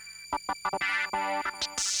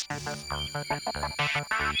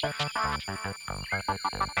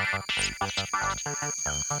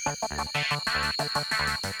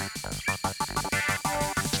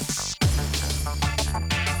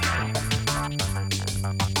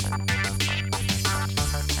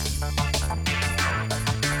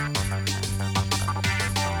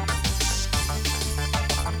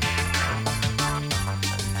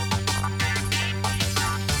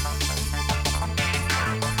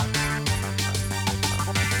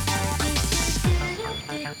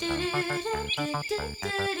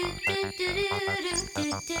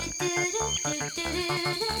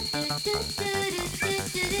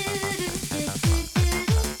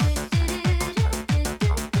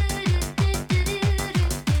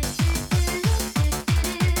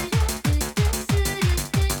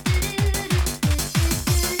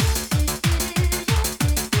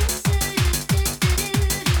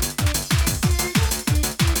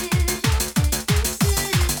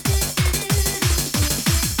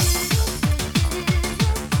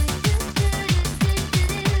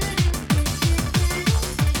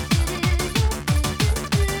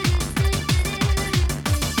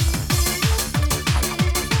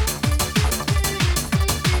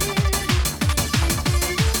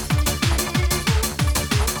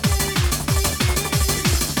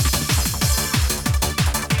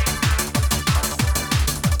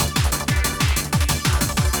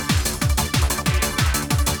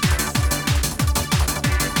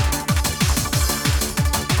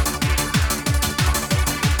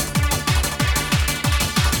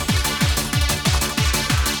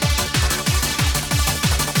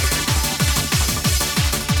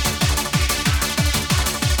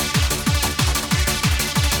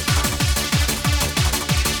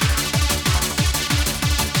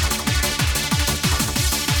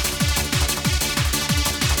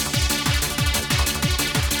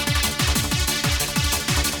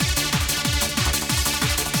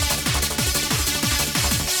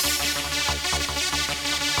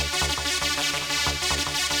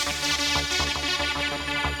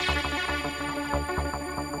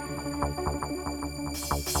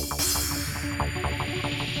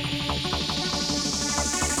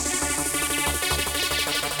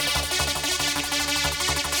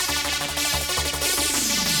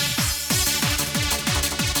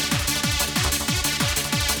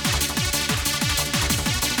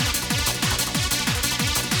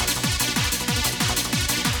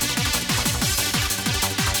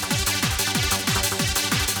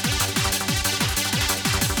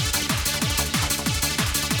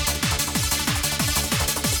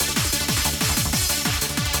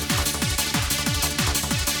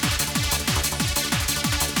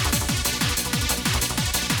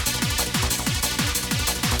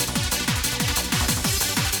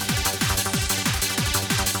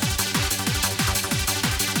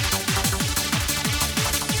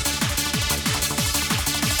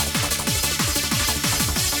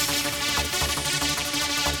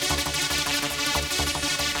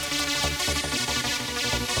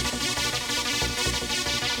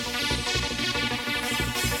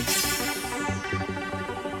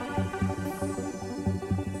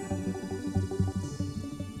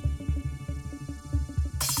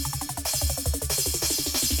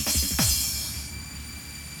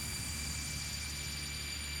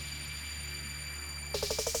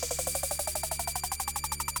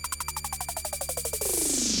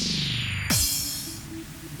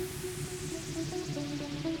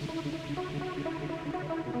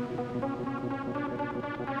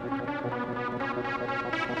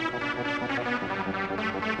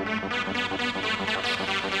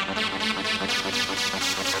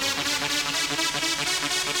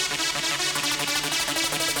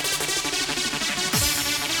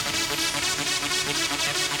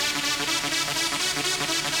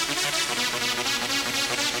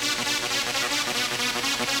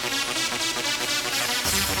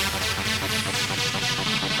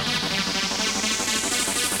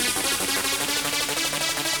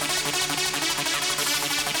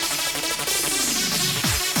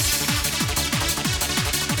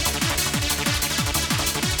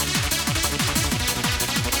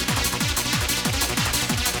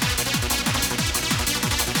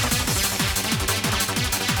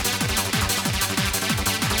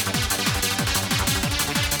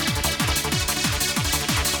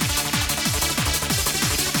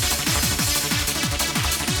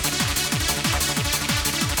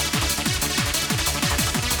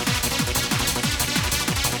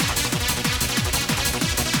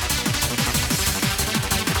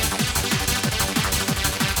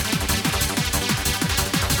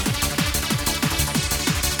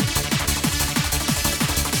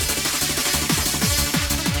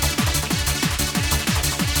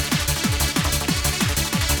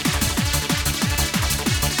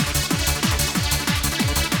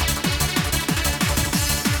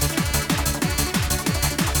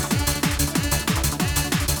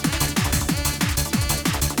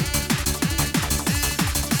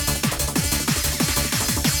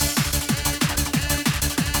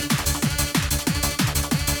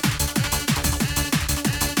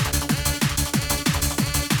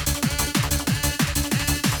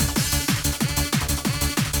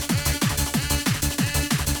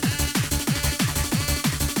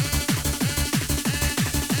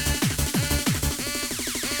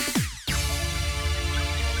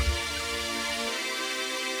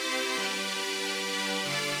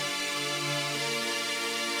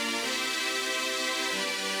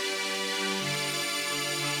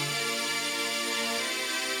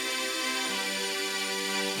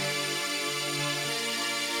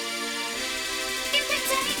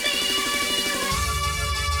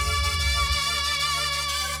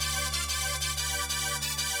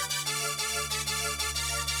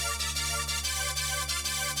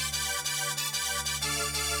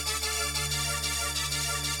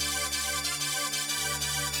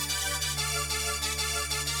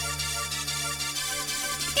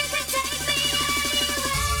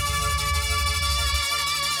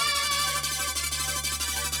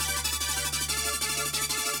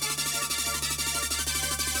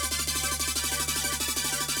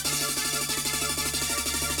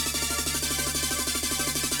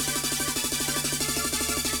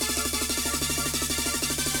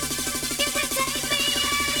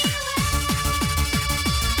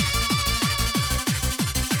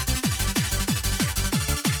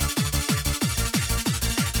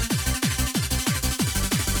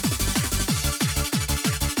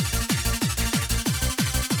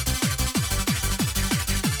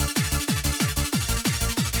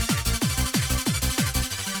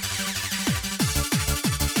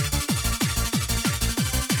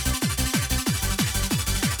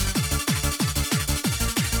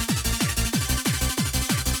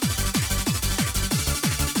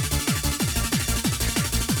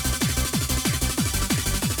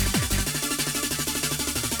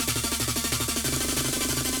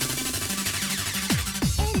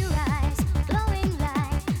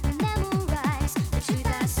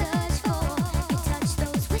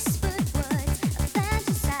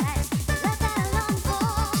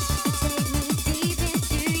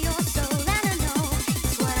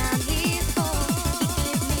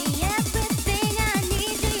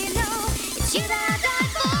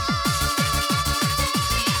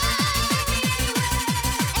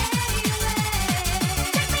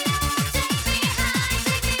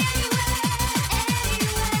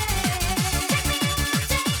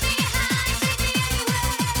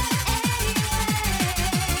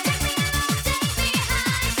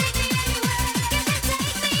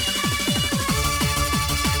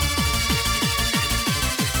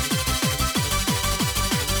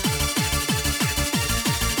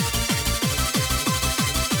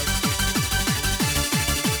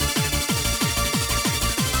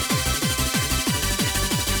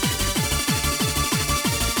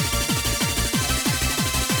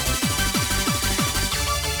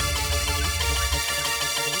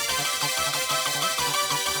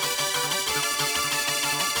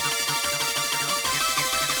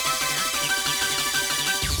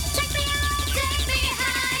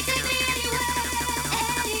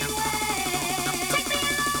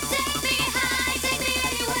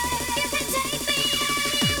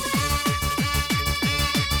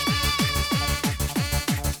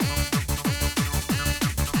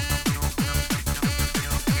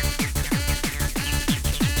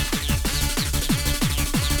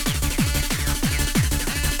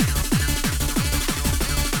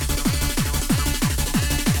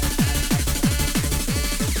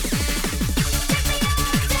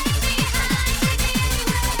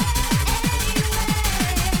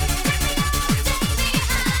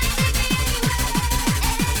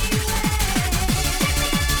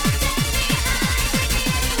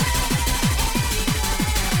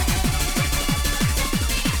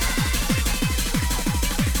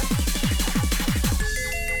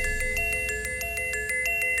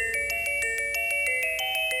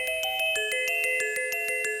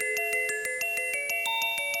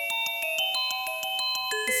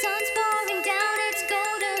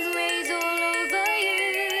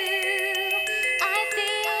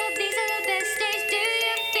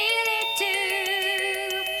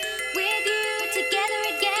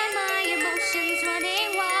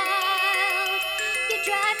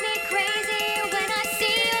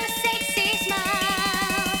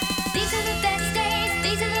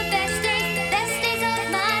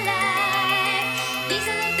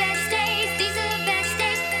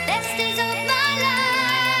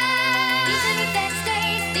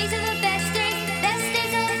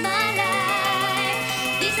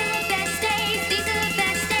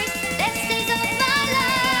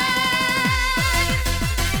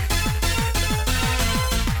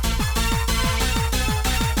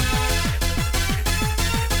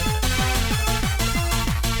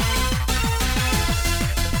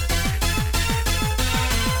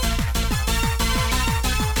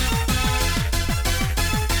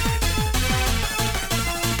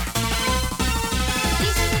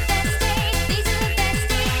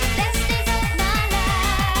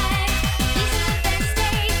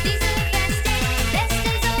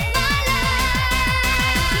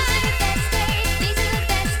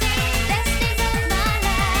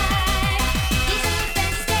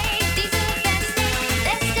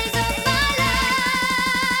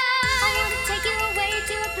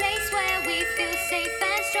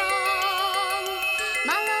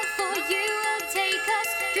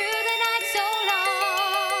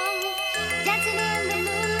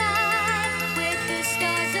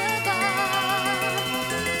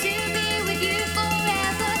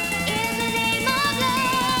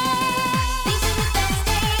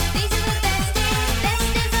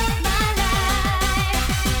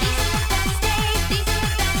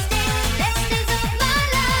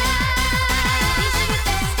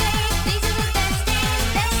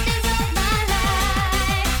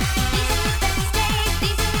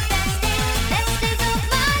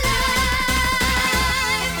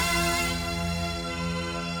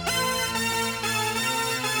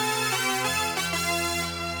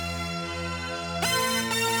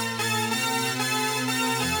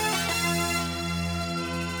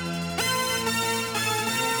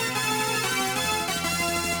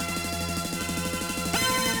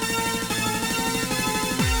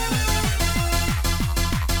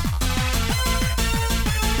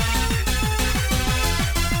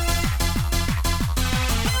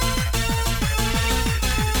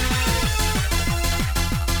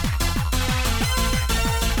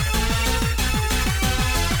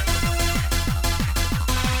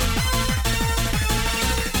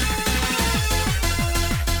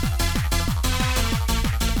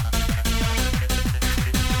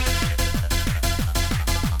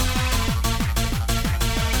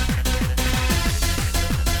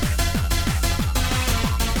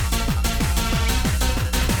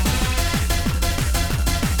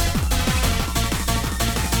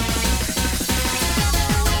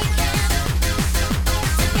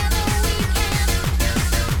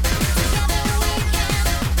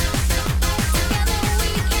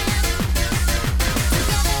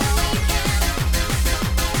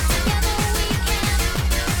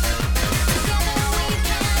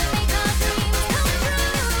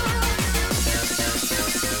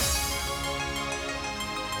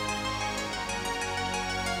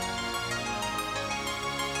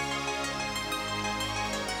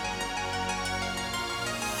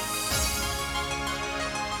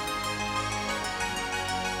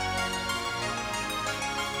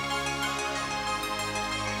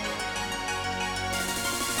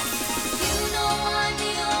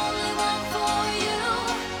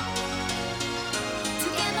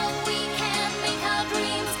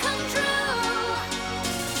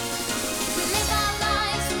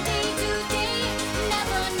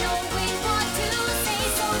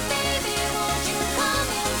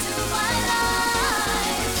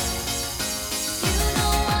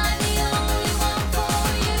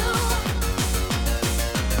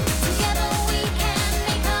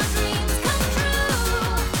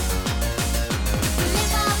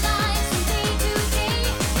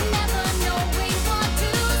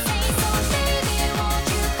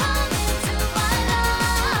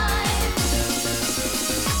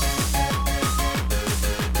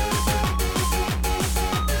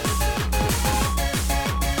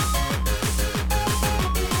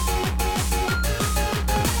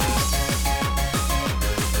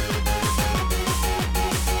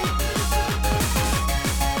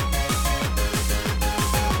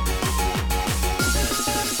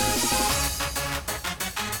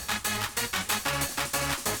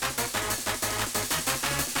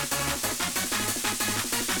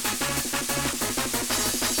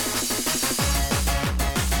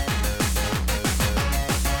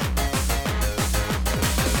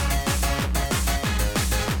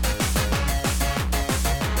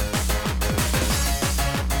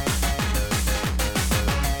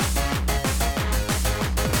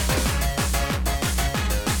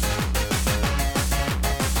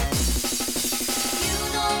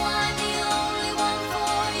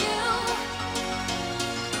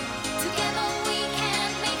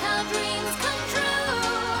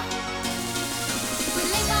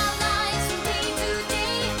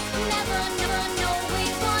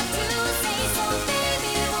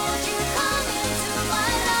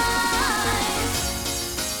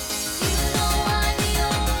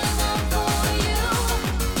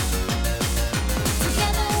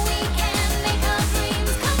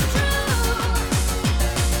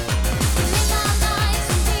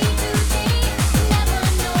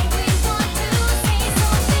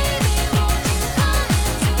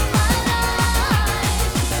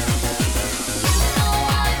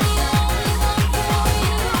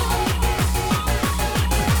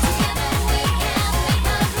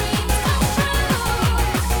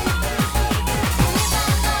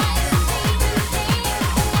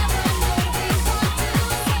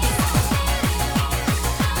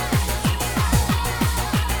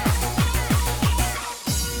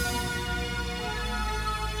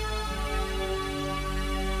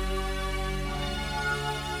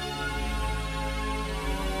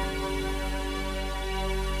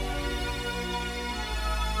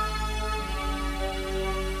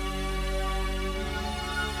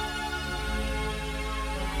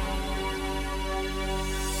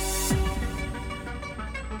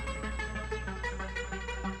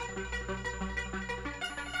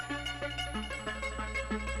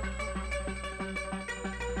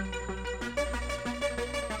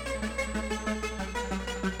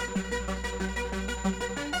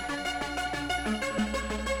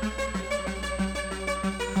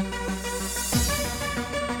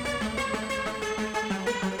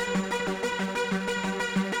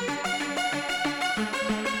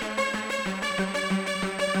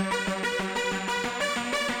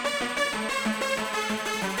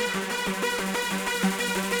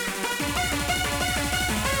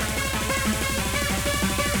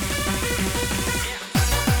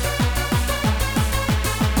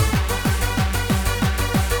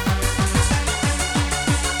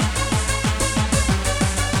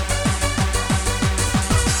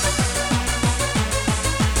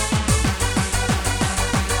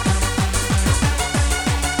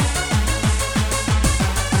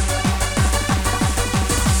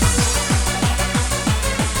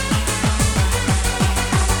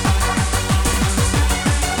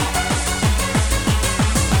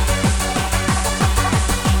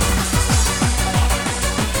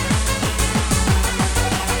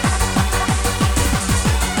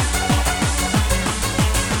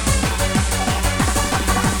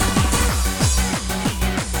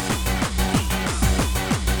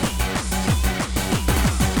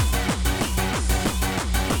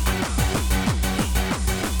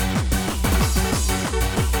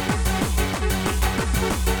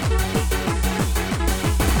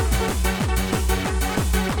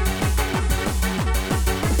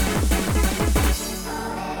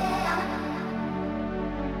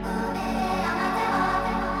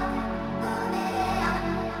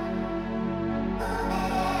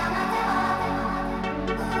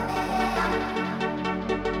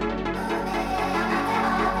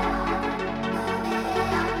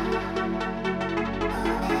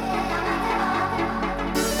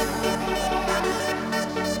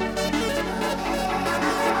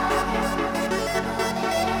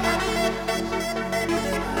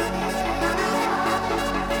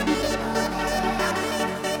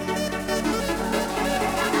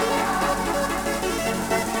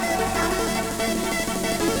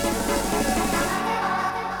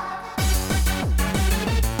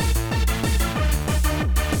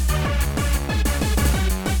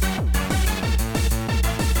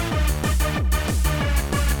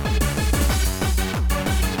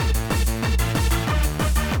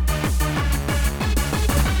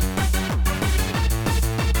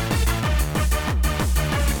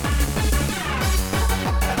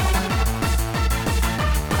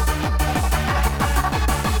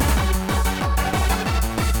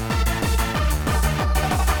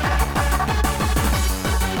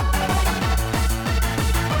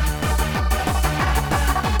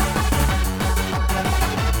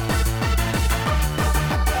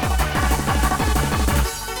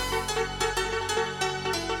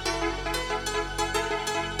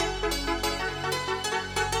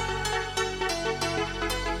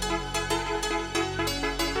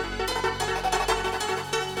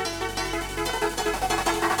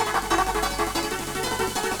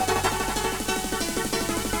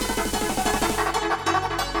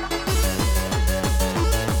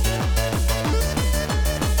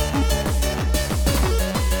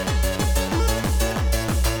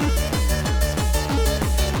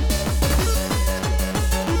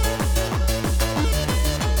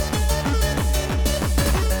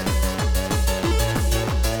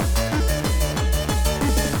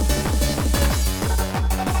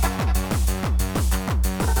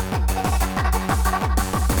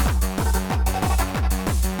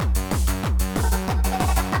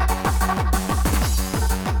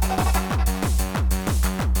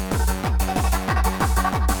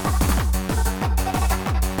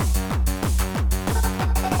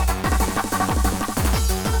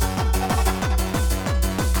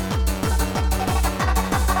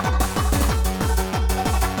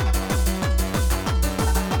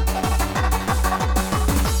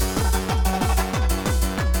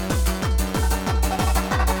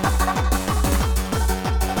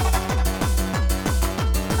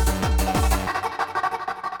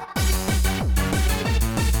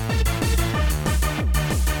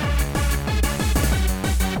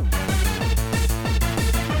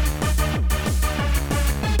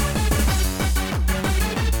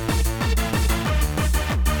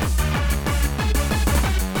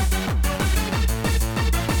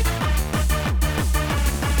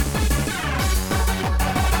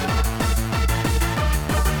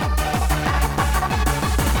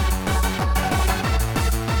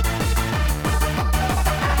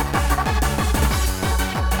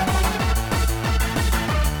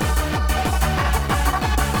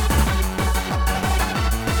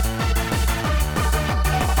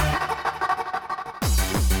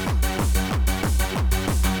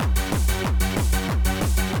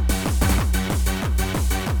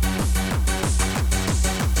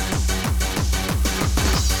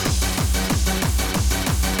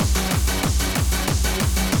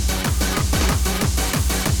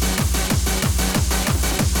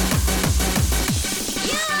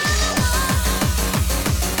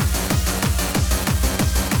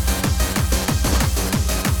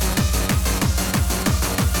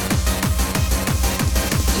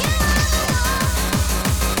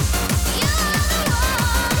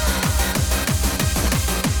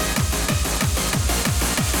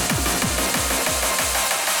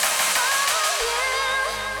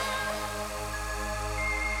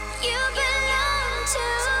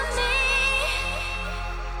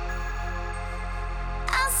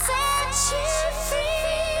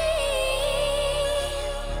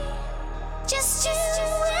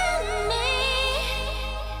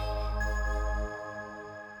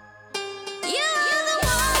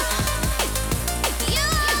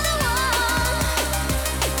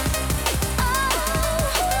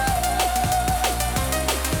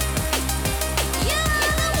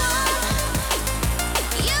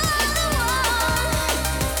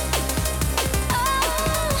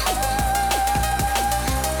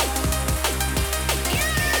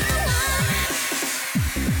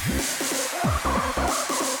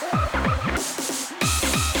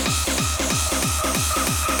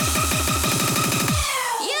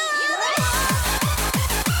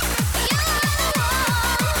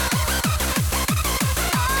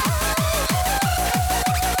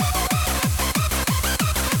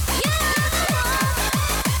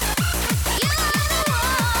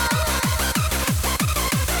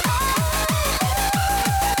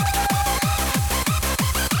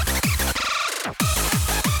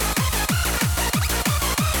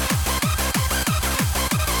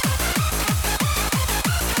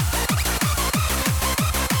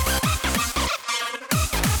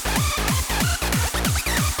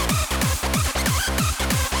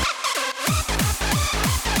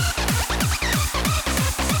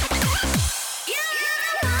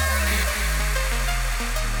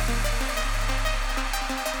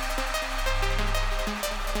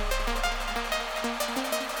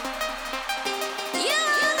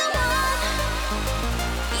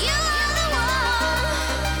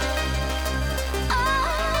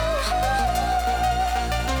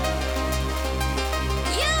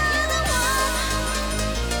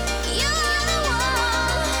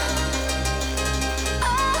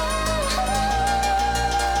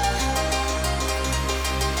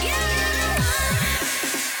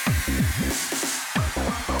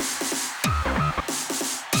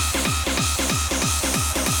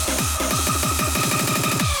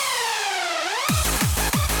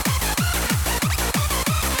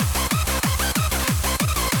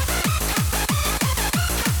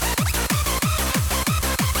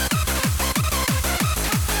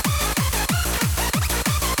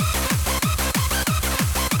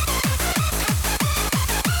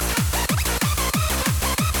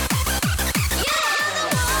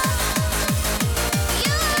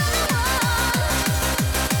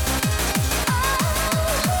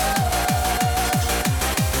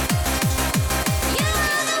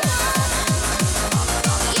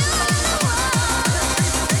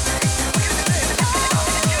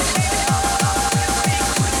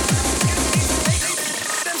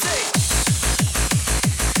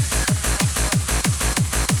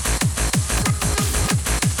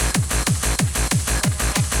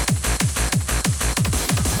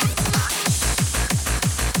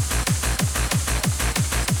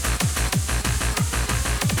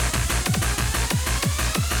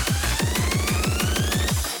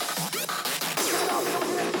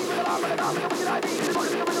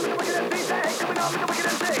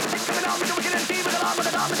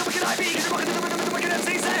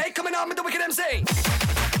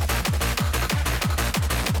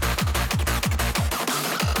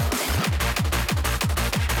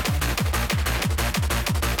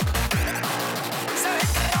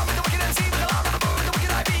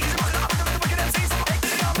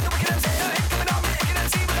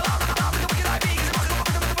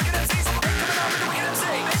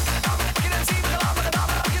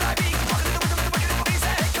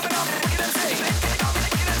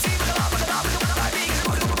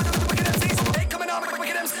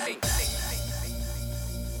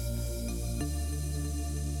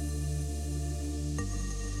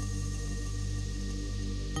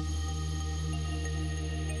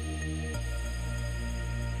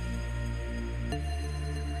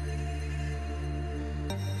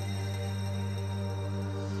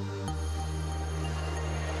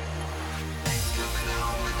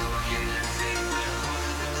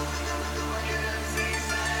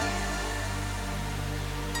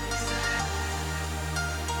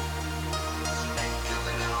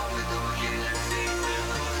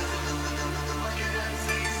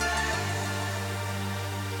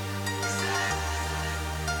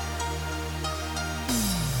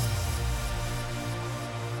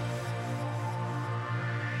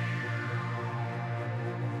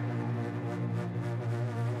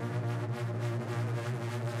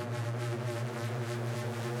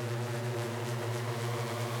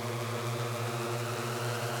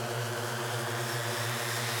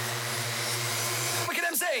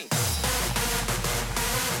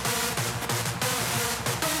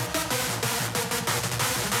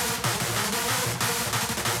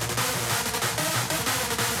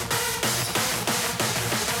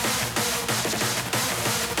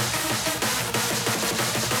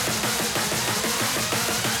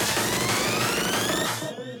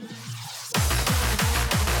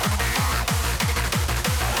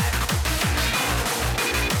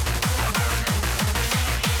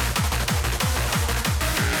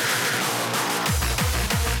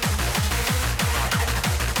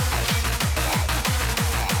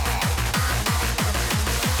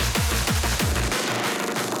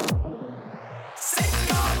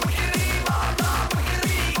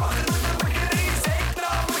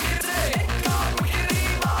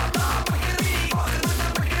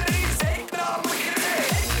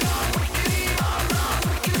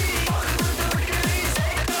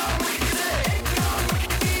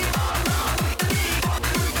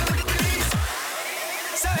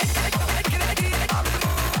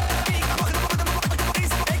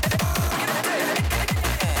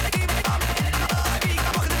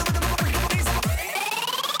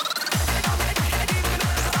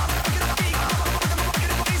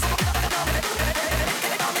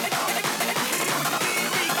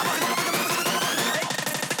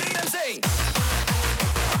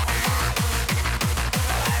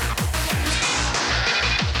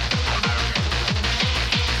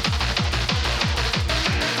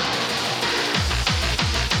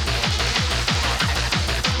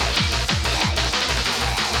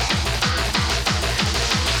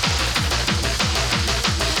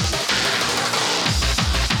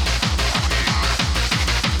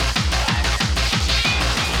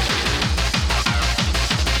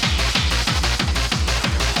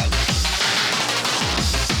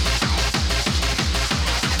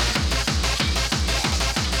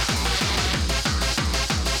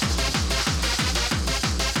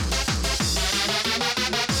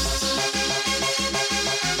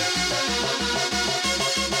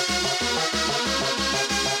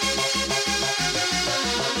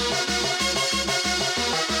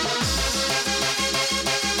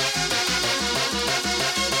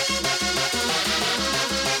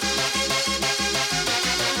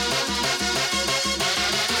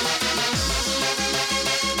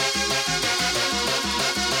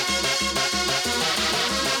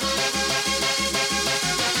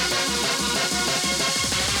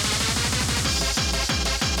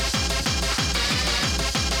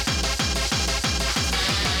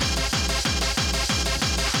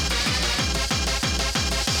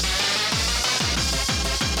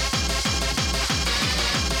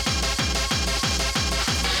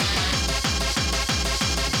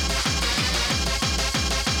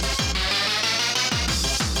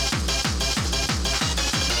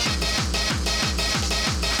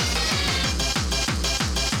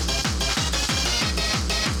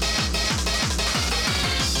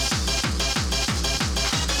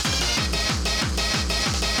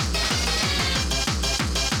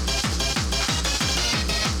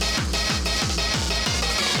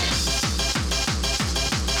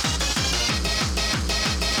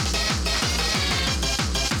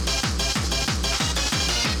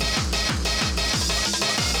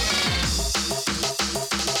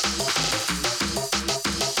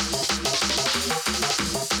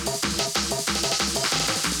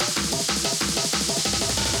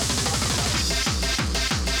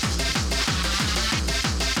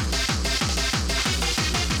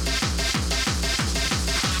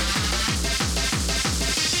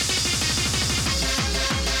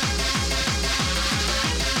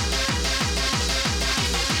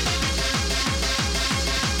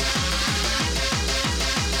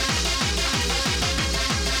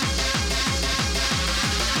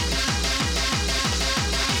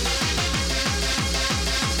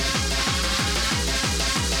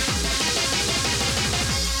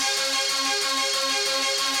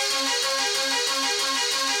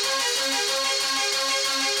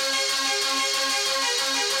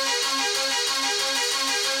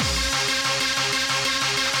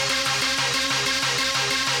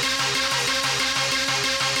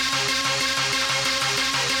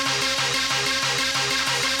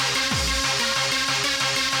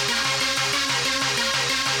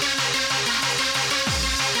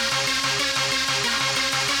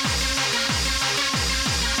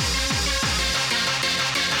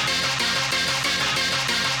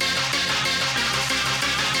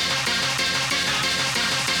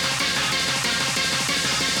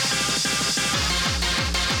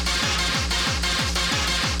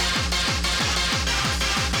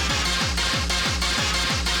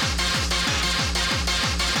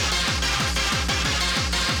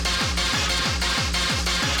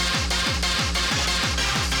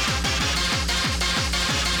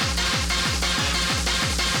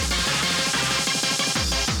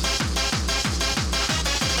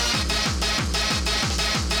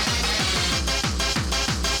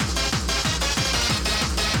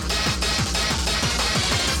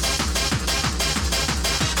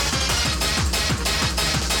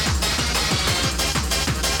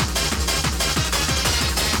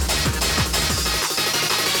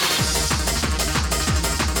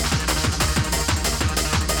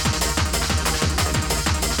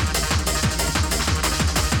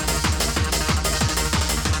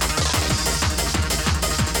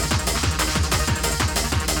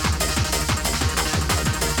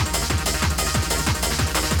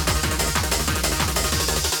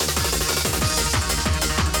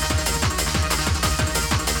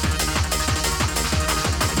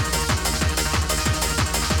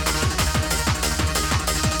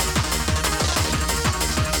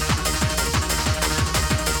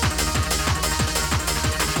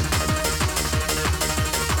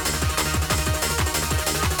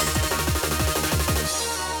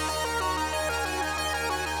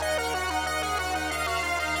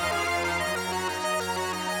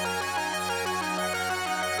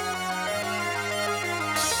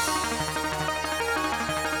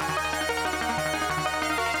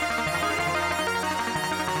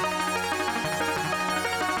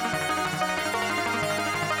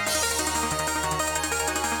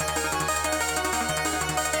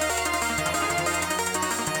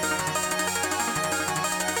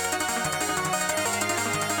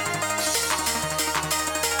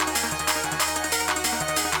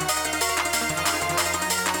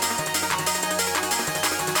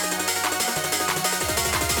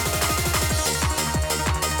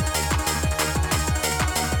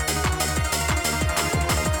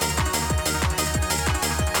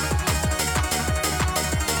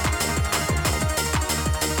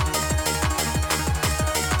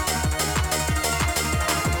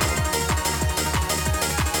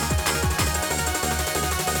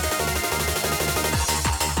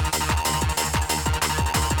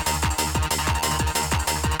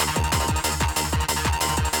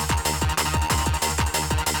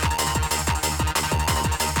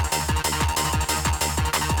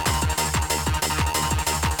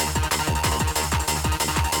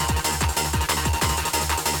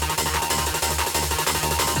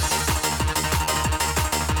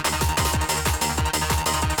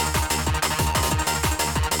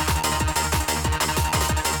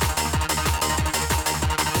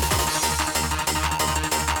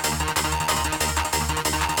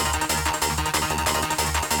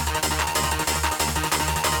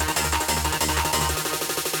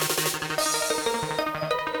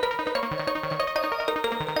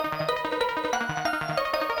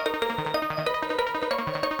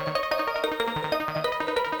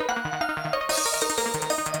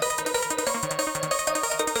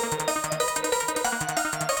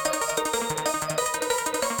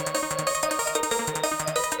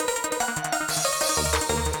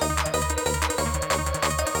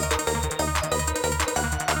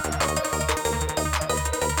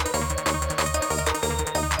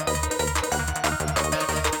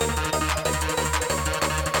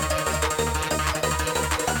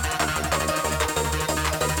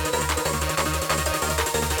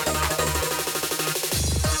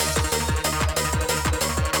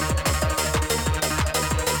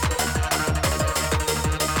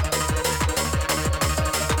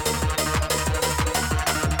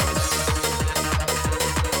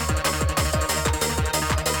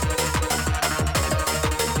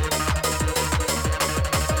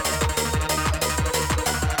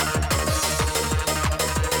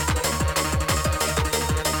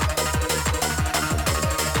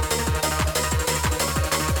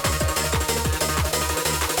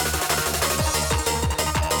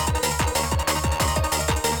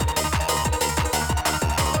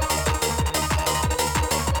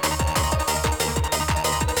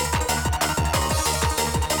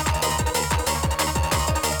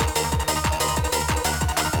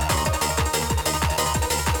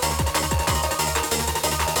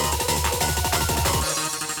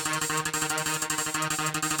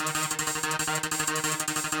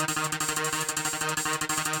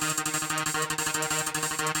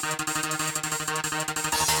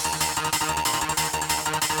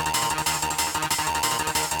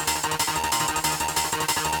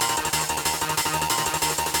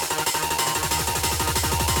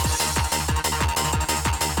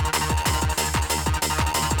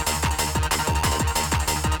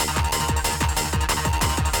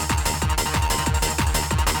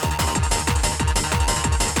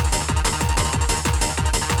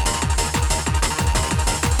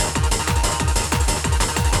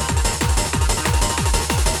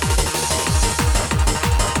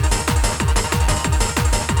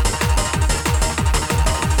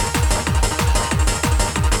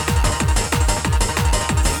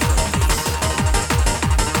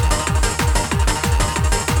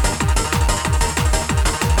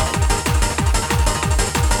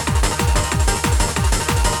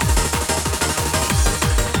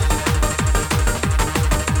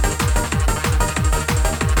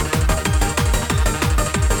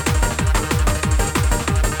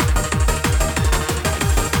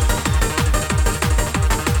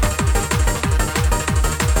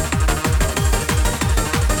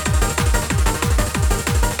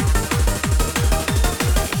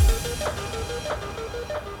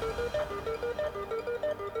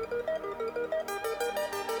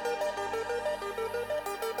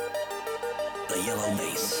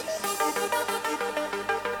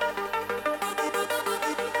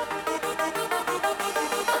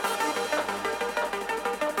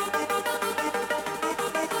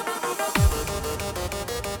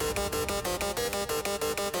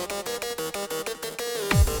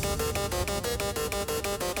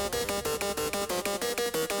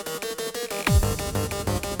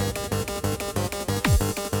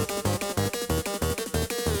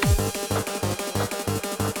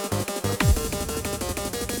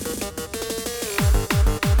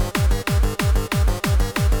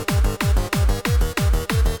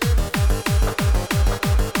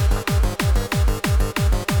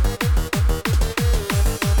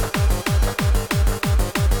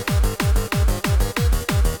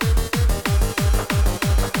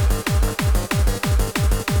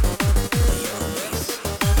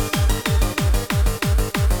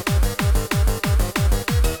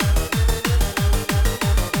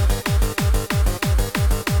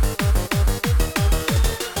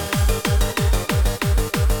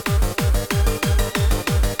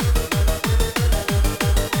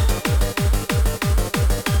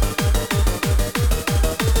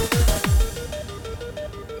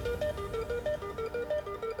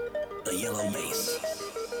the yellow base.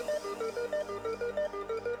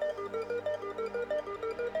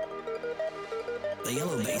 The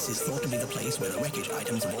yellow base is thought to be the place where the wreckage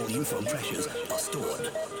items of all UFO crashes are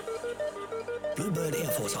stored. Bluebird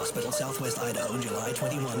Air Force Hospital, Southwest Idaho, July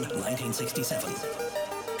 21, 1967.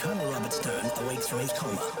 Colonel Robert Stern awakes from his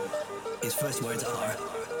coma. His first words are,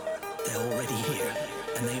 "They're already here,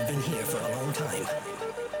 and they've been here for a long time.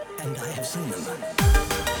 And I have seen them."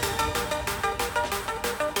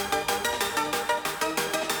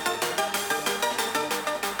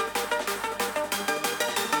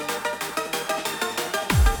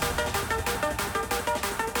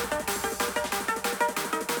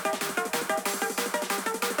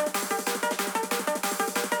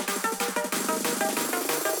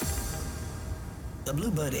 The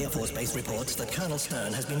Bluebird Air Force Base reports that Colonel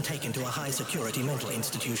Stern has been taken to a high-security mental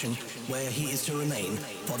institution where he is to remain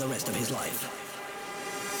for the rest of his life.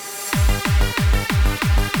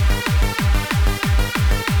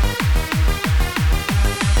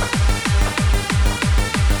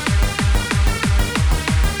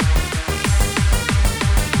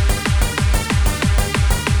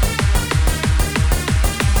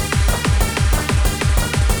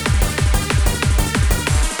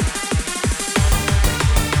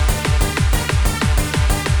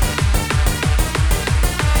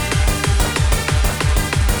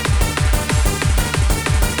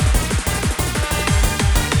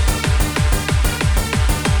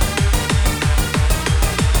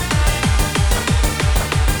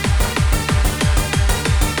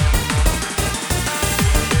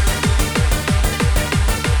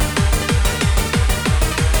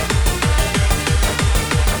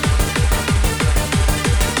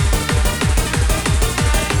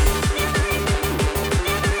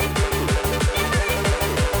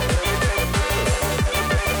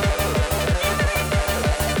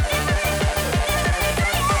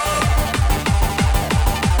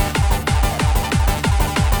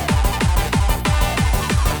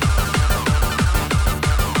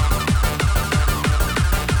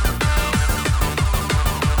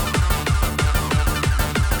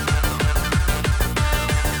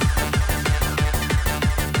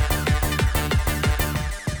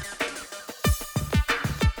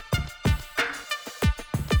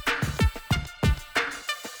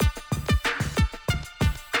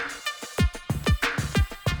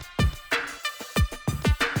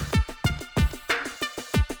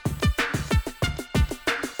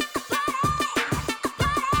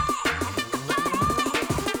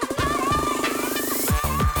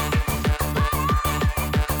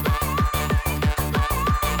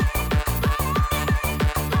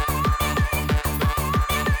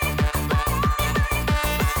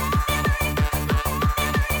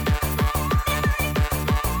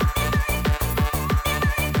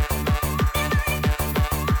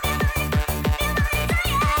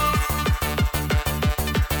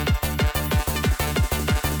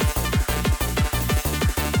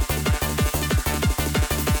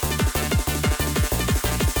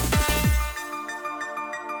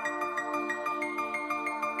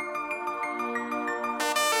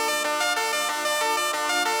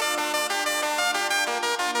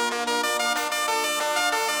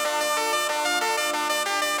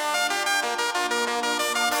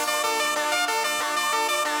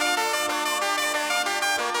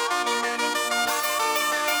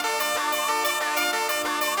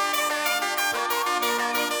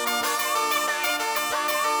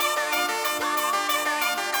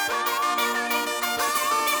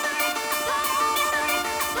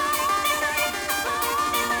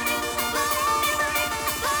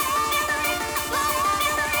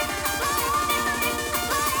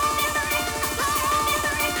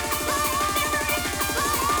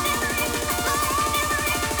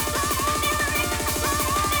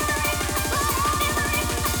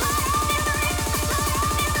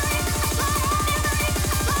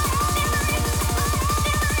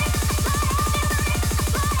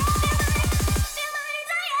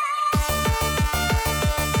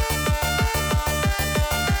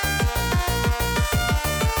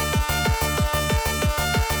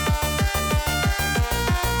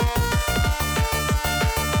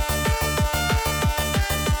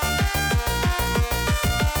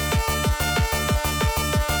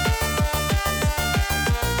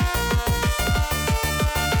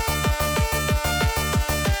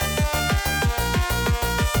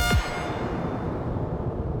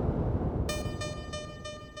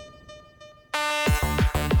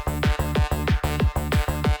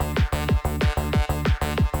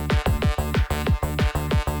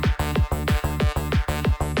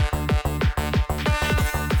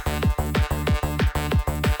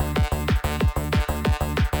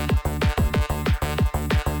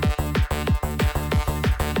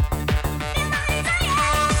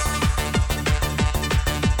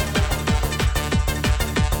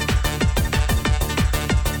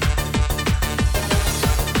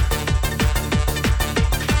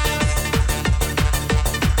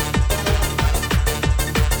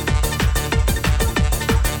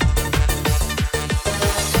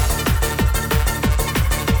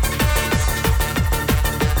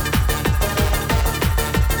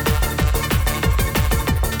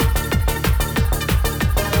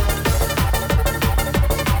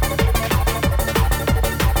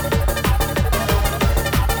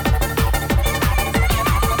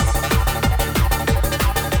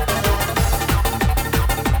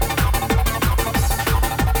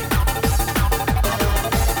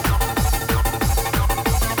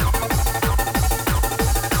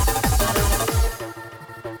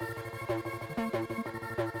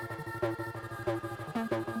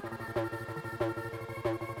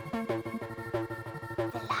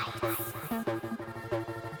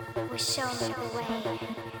 show me the way.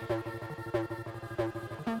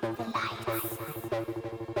 The lights.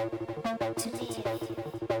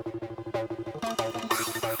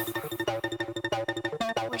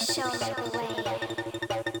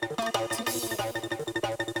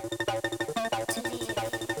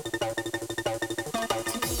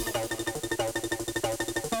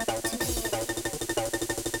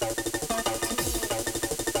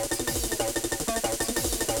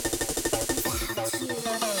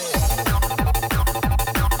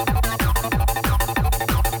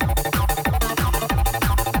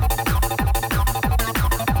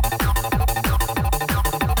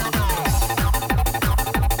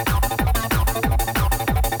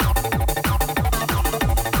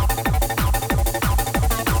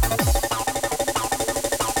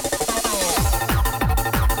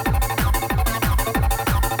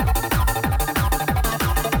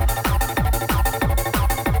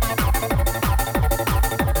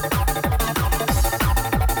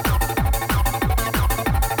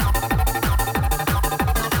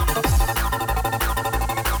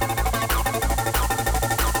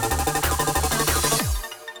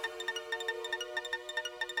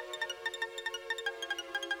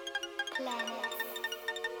 To live.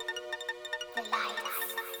 The lights.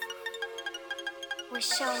 Will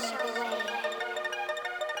show me the way.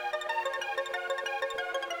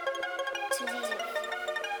 To live.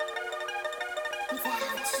 To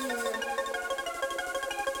live. To live.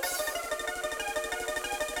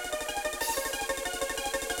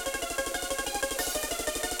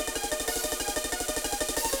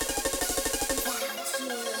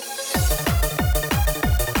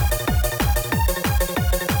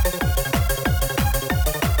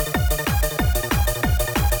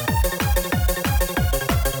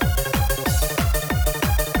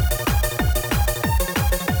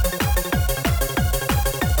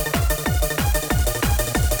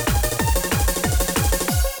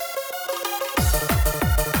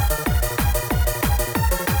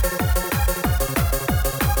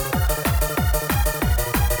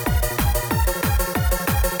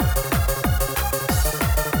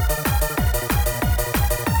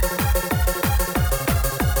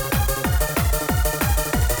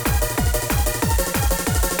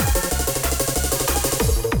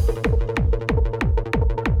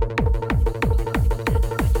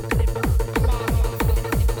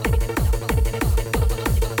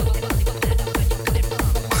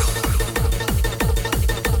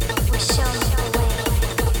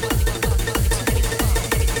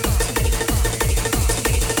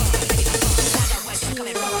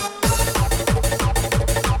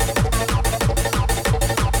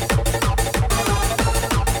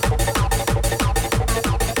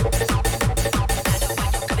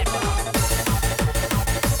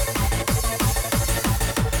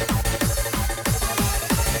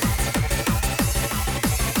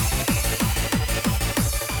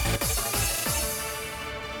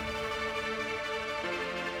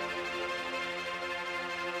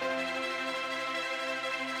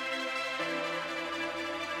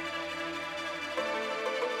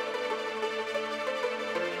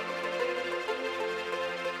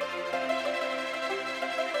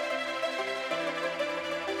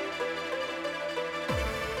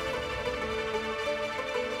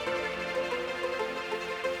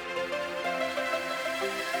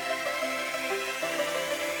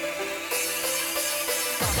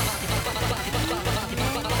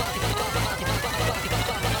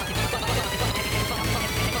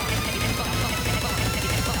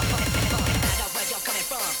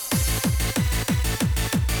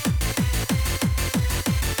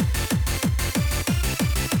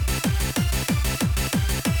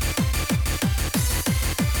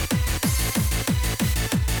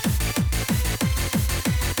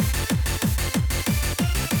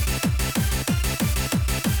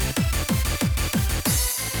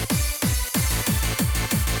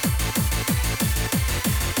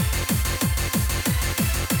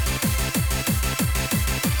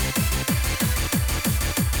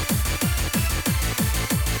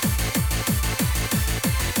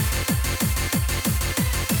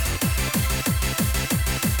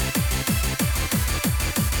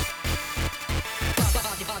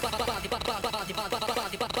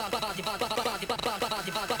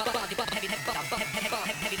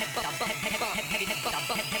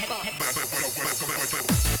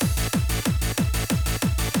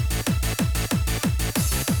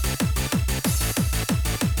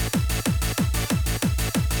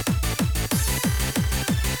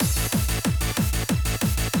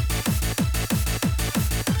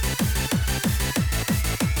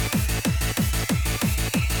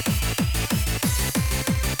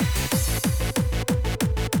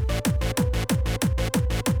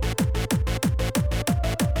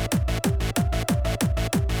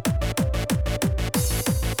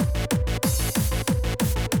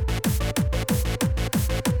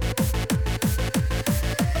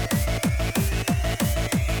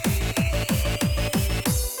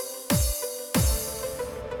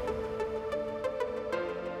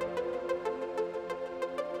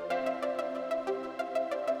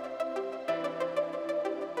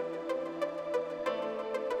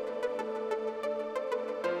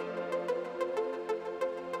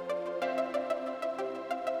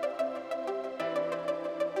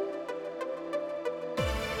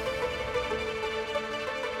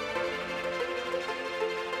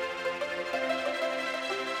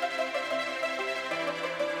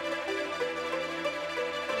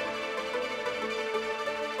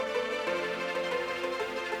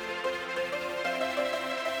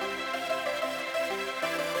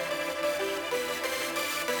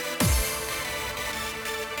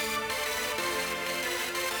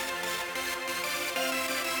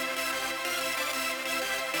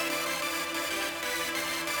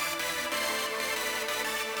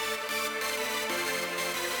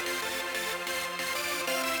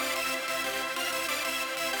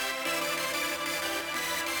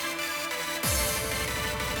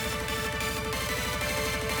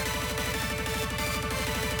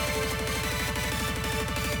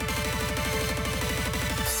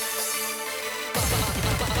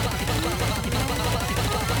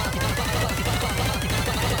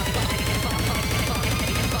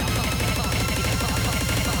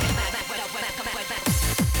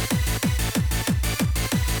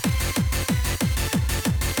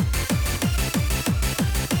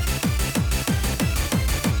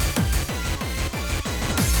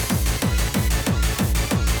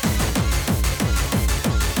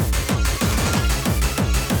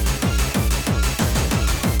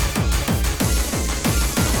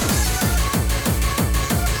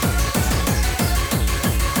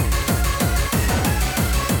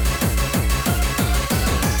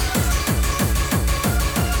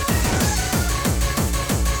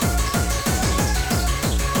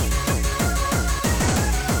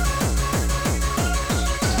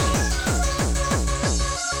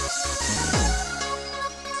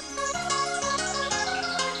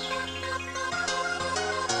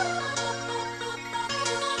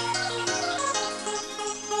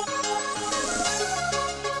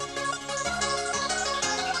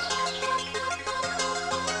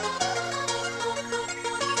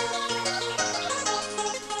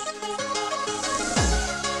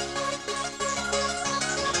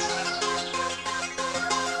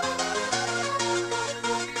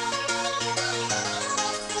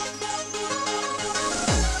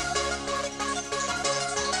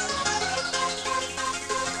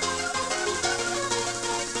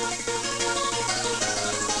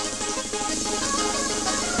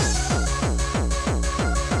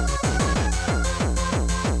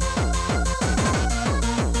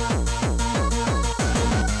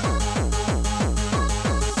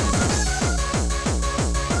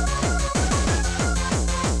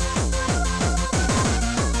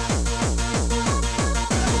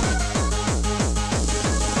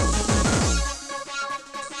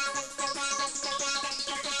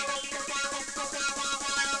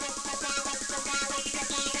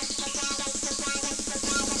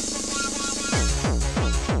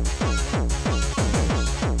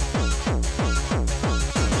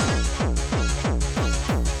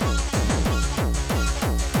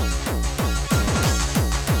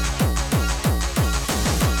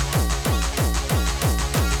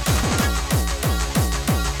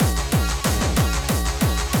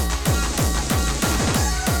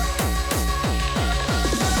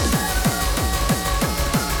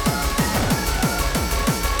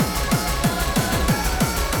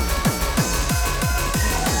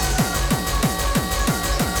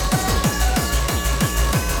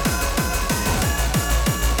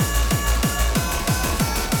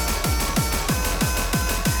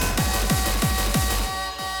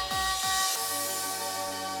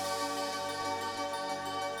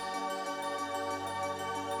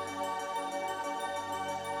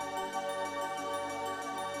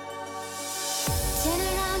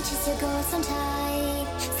 kiss your goals on tight.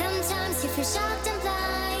 Sometimes you feel shocked and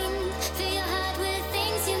blind. Fill your heart with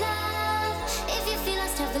things you love. If you feel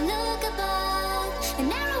lost, have a look above.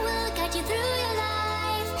 An arrow will guide you through your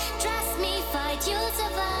life. Trust me, fight, you'll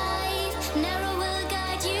survive. An arrow will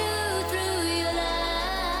guide you through your life.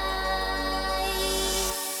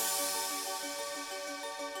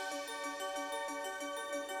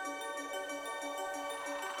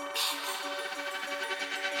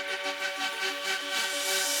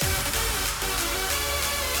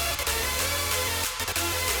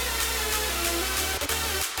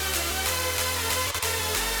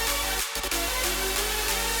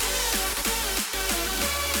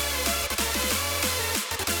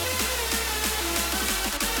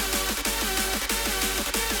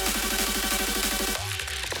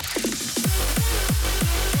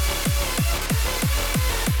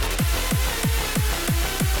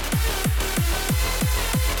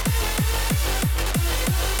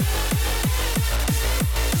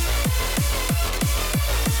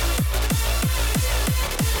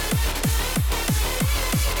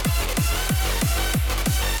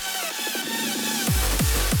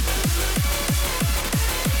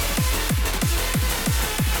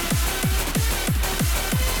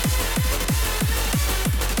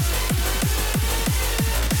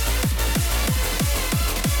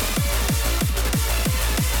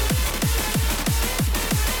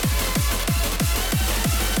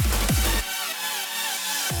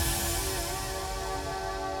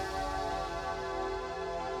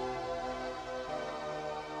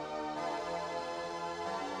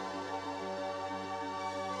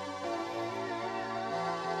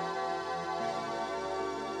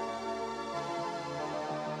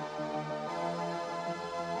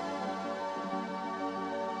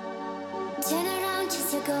 Turn around,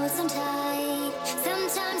 chase your goals on tight.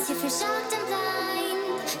 Sometimes you feel shocked and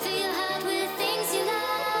blind. Fill your heart with things you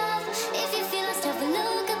love. If you feel lost, have a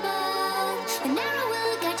look above. An arrow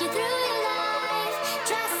will guide you through your life.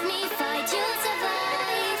 Trust me, fight, you'll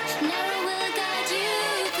survive. An arrow will guide you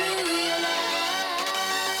through your life.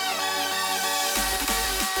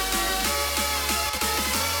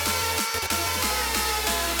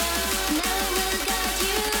 An arrow will guide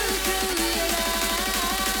you through your life.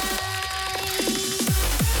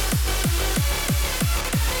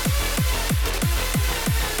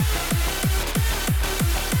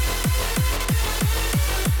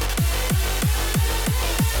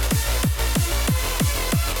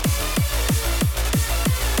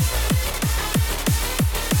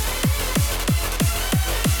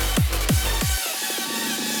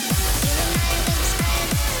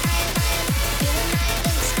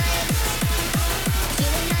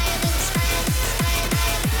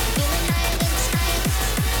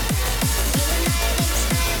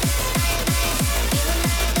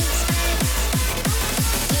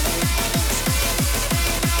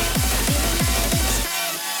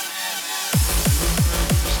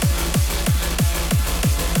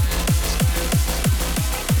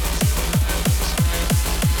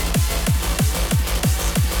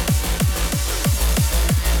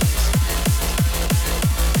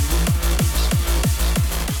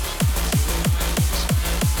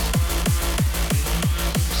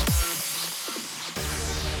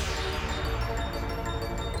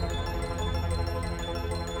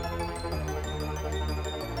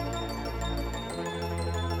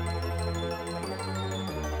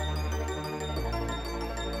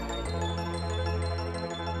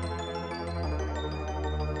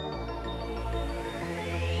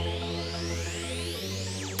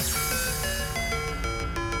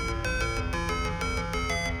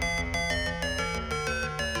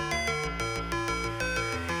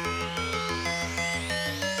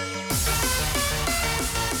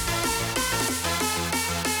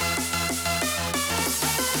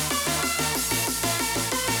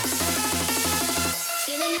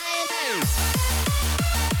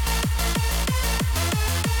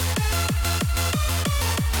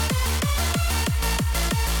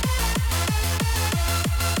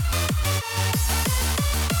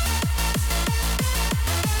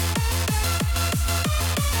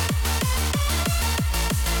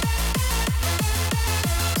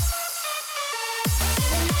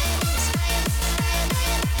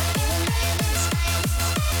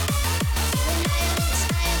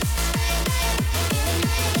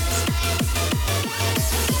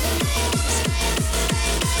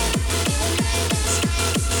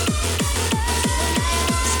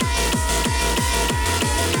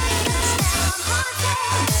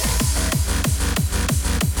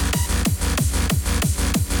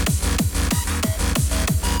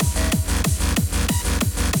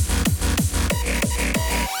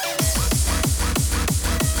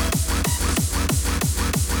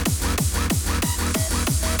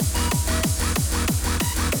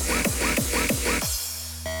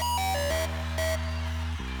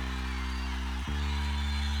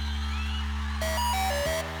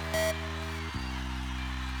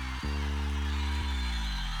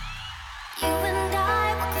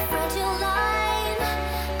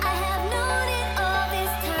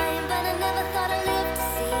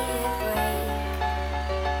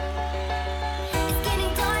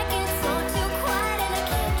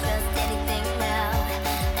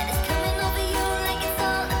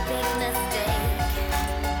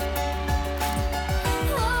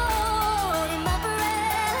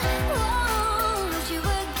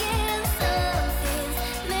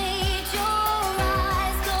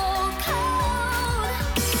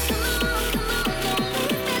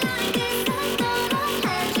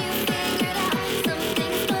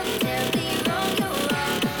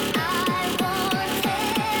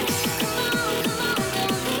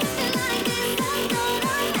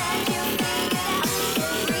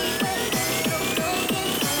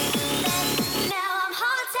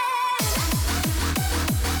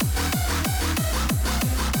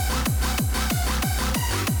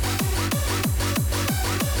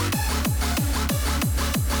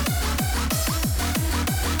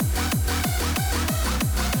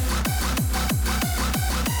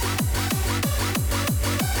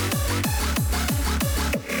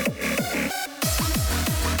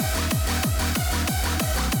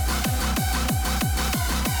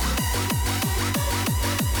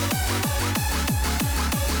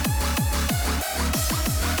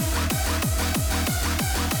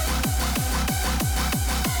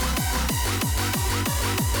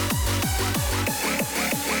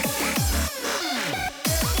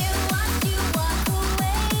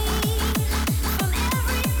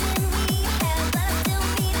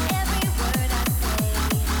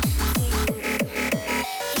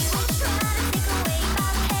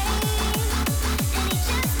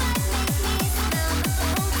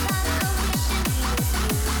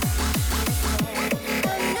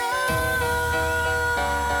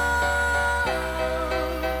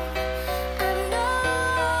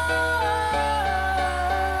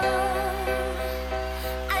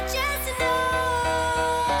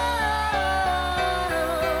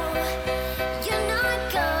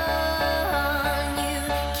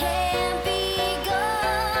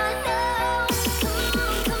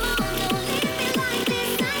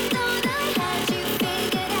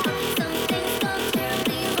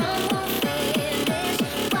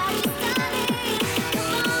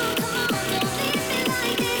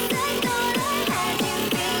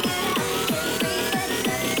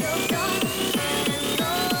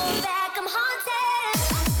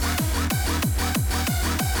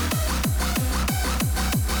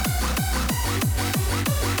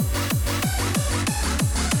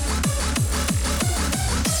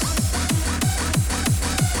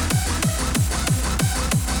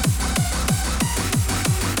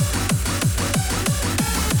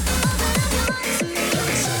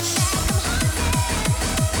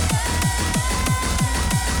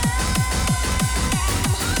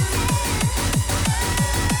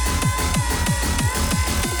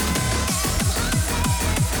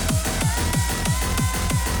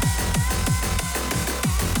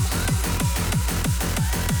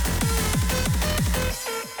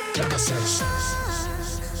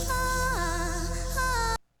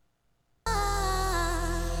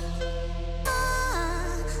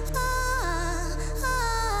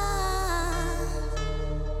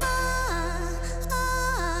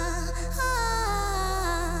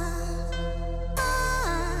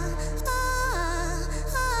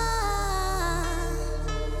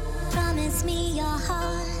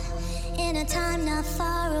 In a time not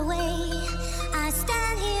far away, I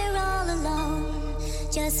stand here all alone,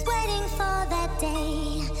 just waiting for that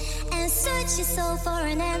day, and search your soul for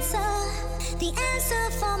an answer, the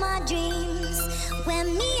answer for my dreams.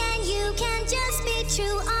 When me and you can just be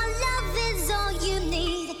true, our love is all you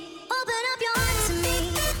need. Open up your heart to me.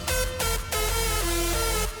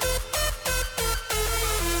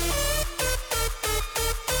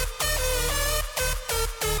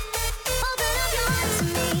 Open up your heart to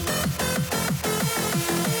me.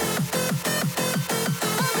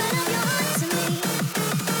 Open up your heart to me.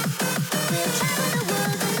 We'll travel the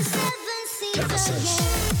world in the 7 seas again.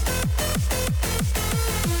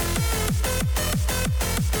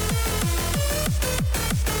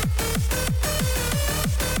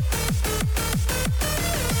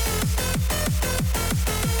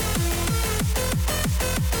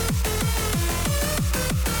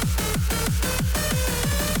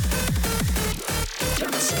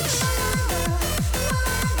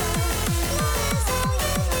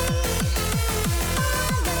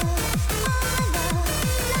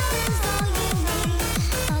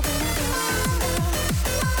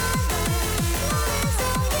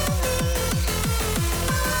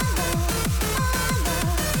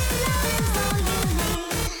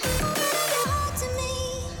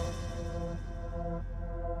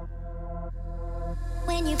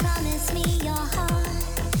 When you promise me your heart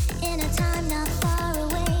in a time not far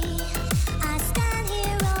away, I stand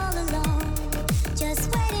here all alone,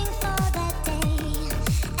 just waiting for that day,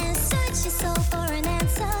 and search your soul for an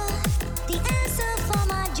answer, the answer for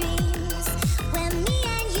my dreams. When me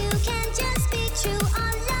and you can just be true,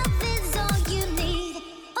 our love is all you need.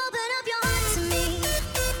 Open up your heart to me.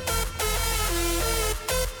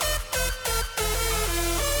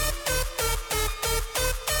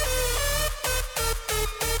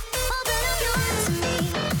 Open up your heart to me,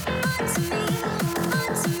 heart to me,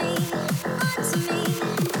 heart to me, heart to me,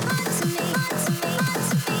 heart to me, heart to me, heart to me, heart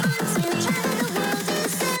to me. We'll travel the world in the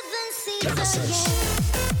 7 seas again.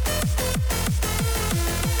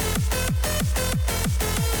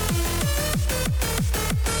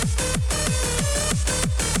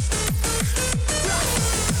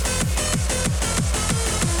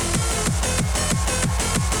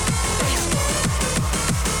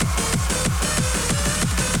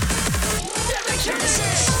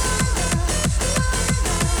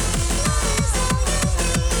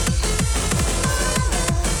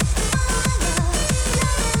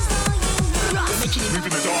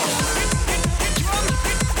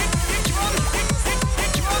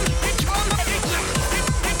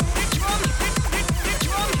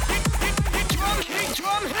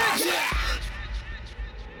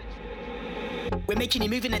 We're making you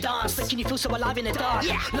move in the dance, making you feel so alive in the dark.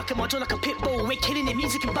 Yeah. Look at my jaw like a pit bull, we're killing it,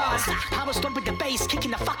 music and bars. Power stomp with the bass,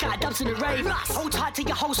 kicking the fuck out of dubs in the rave. Hold tight to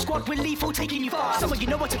your whole squad, we're lethal, taking you far. Someone you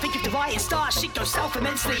know what to think if the riot starts, shit goes south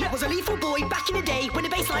immensely. Was a lethal boy back in the day when the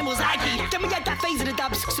bassline was aggy. Then we had that phase of the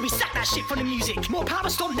dubs, so we sacked that shit from the music. More power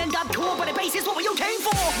stomp than dub core, but the bass is what we all came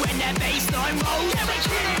for. When that bassline rolls, yeah, we're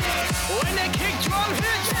killing it. When the kick drum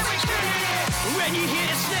hits, yeah, we're killing it. When you hear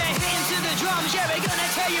the snare hit into the drums, yeah, we're gonna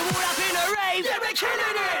tear you all up in a rave. Yeah, we're killing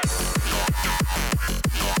it.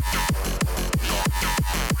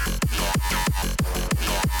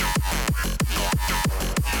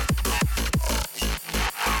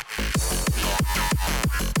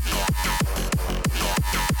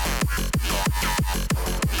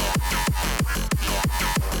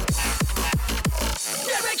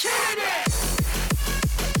 Yeah, we're killing it.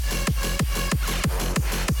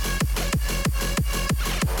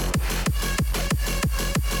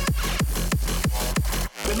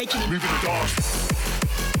 We're making it move in the dark.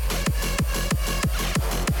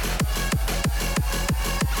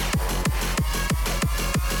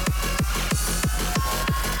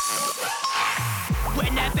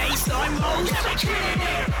 When that bassline rolls, yeah, we're killing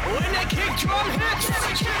it. When that kick drum hits, yeah,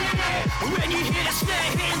 we're killing it. When you hear the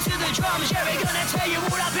snare hit into the drums, yeah, we're gonna tear you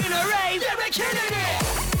all up in a rave. Yeah, we're killing it.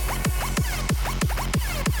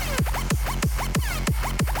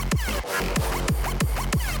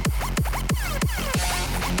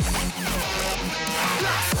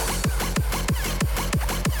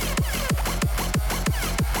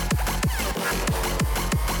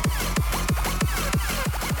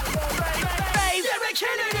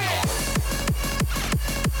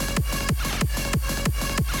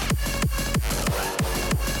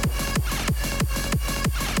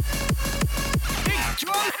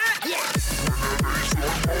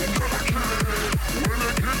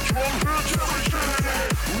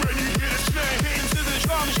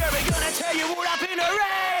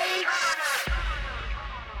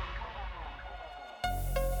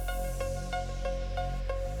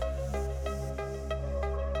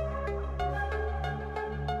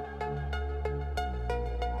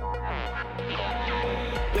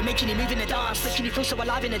 We're making you move in the dance, making you feel so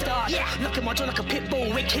alive in the dark. Yeah, look at my jaw like a pit bull,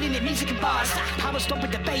 we're killing it, music and bars. Power stomp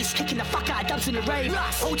with the bass, kicking the fuck out of dubs in the rave.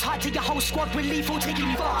 Hold tight to your whole squad, we're lethal, taking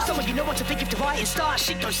you far. Some of you know what to think if the Riot starts,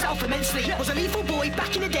 shit goes south immensely. Was a lethal boy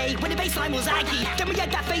back in the day when the bassline was aggy. Then we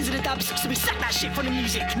had that phase of the dubs, so we sacked that shit from the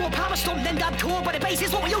music. More power stomp than dub core, but the bass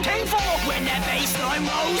is what we all came for. When that bassline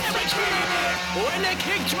rolls, yeah, we're killing it. When the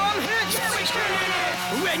kick drum hits, yeah, we're killing it.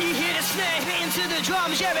 When you hear the snare hit into the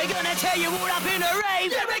drums, yeah, we're gonna tear you all up in a rave,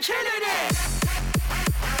 yeah, we're killing it.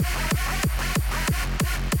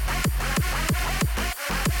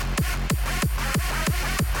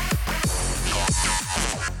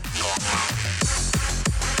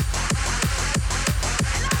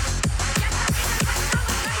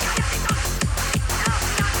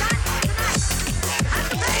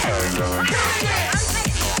 My love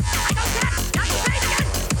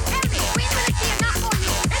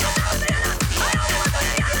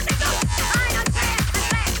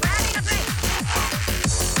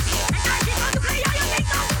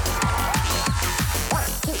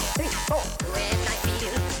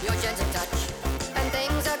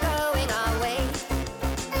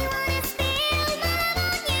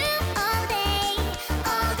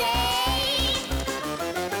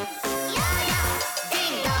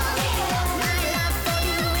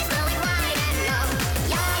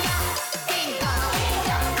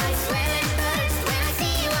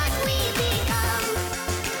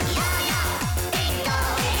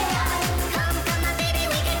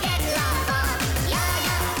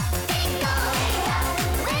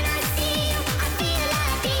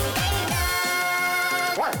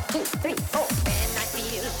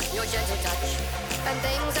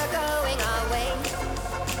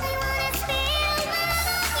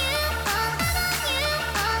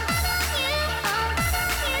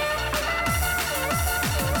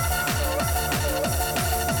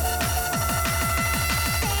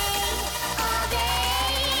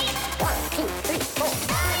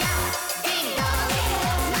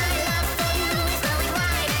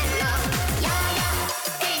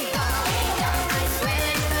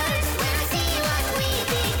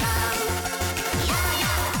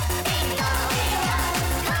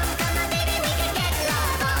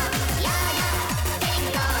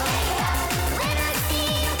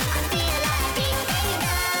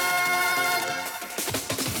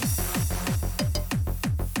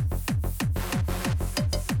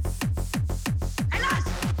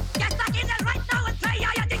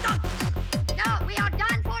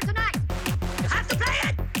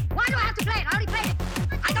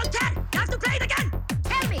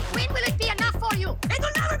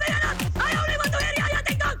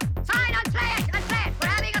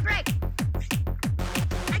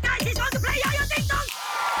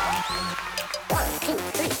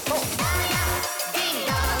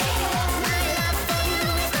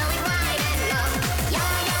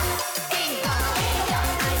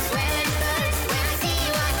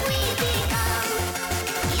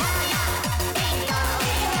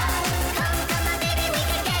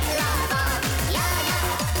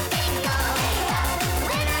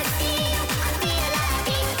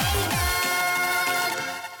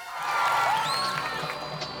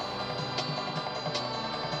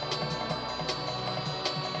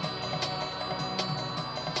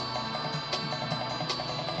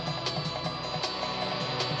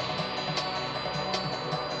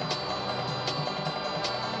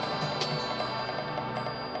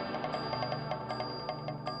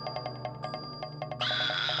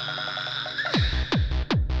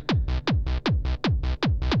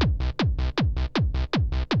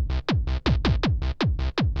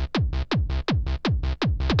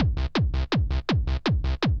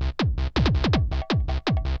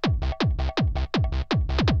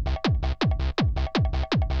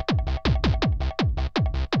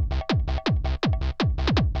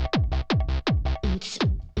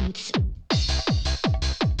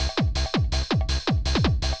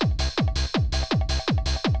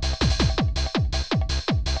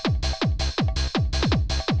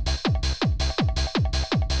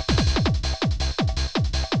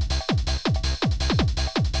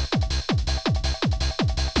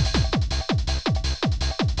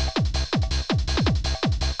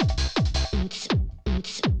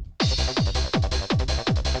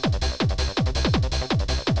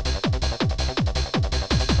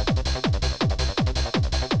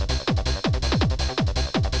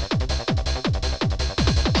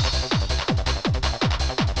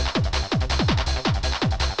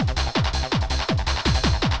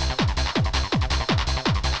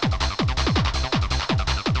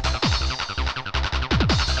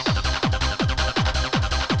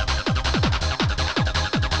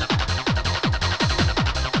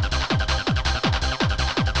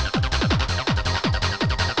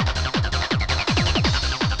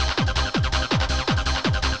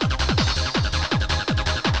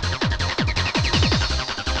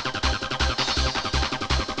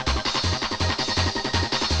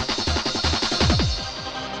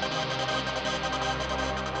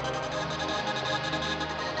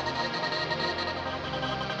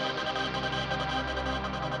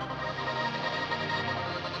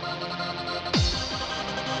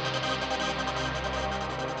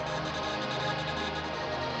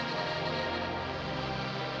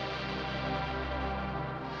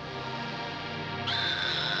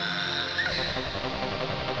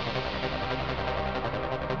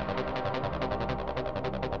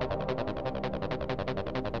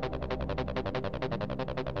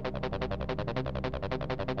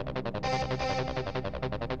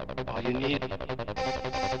All you need.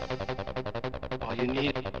 All you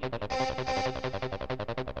need.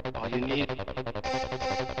 All you need.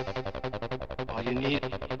 All you need.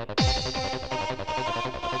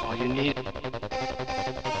 All you need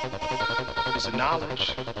is the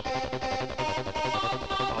knowledge.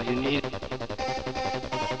 All you need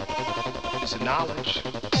is the knowledge.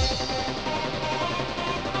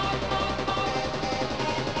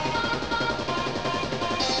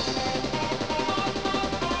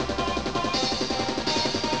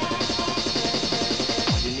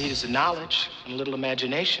 All you need is the knowledge and a little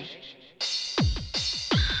imagination.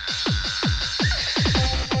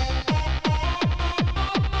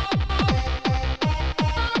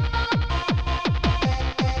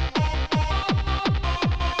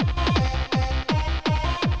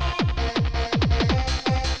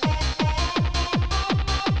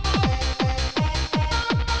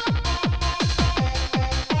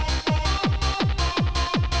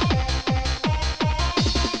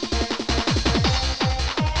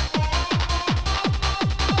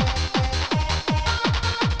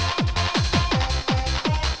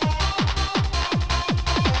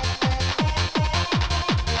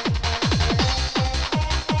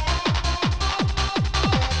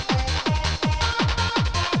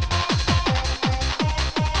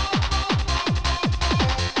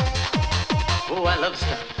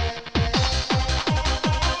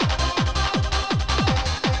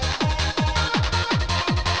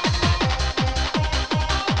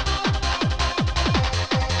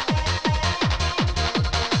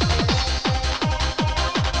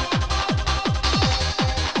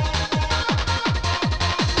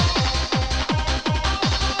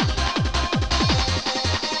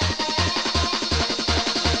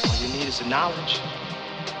 Knowledge.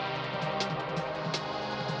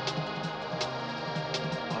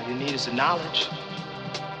 All you need is the knowledge.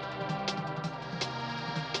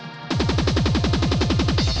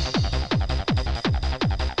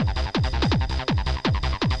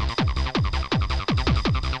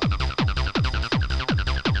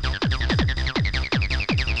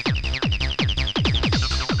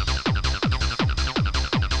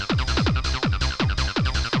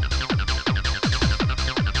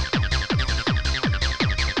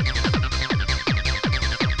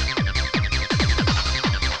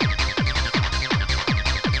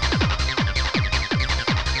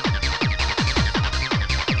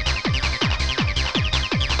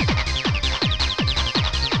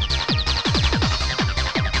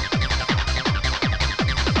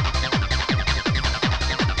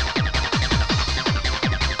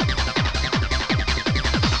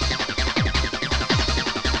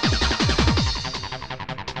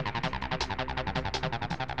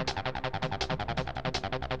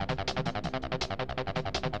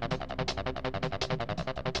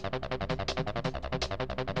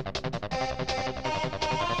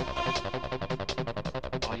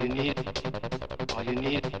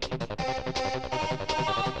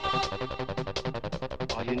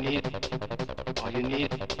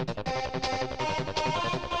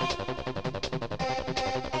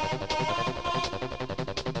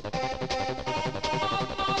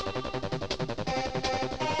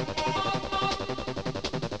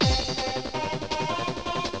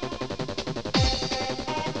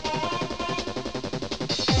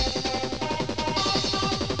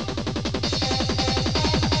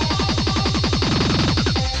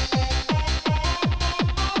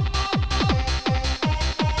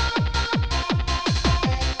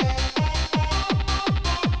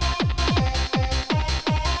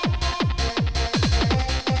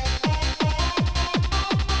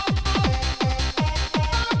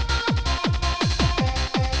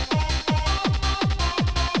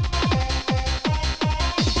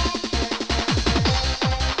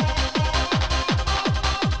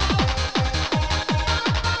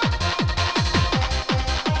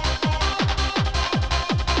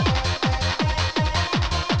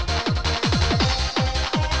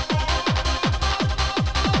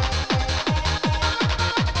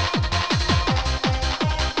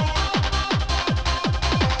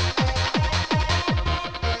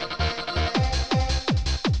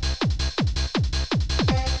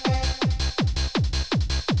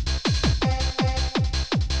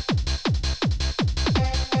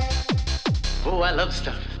 I love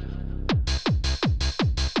stuff.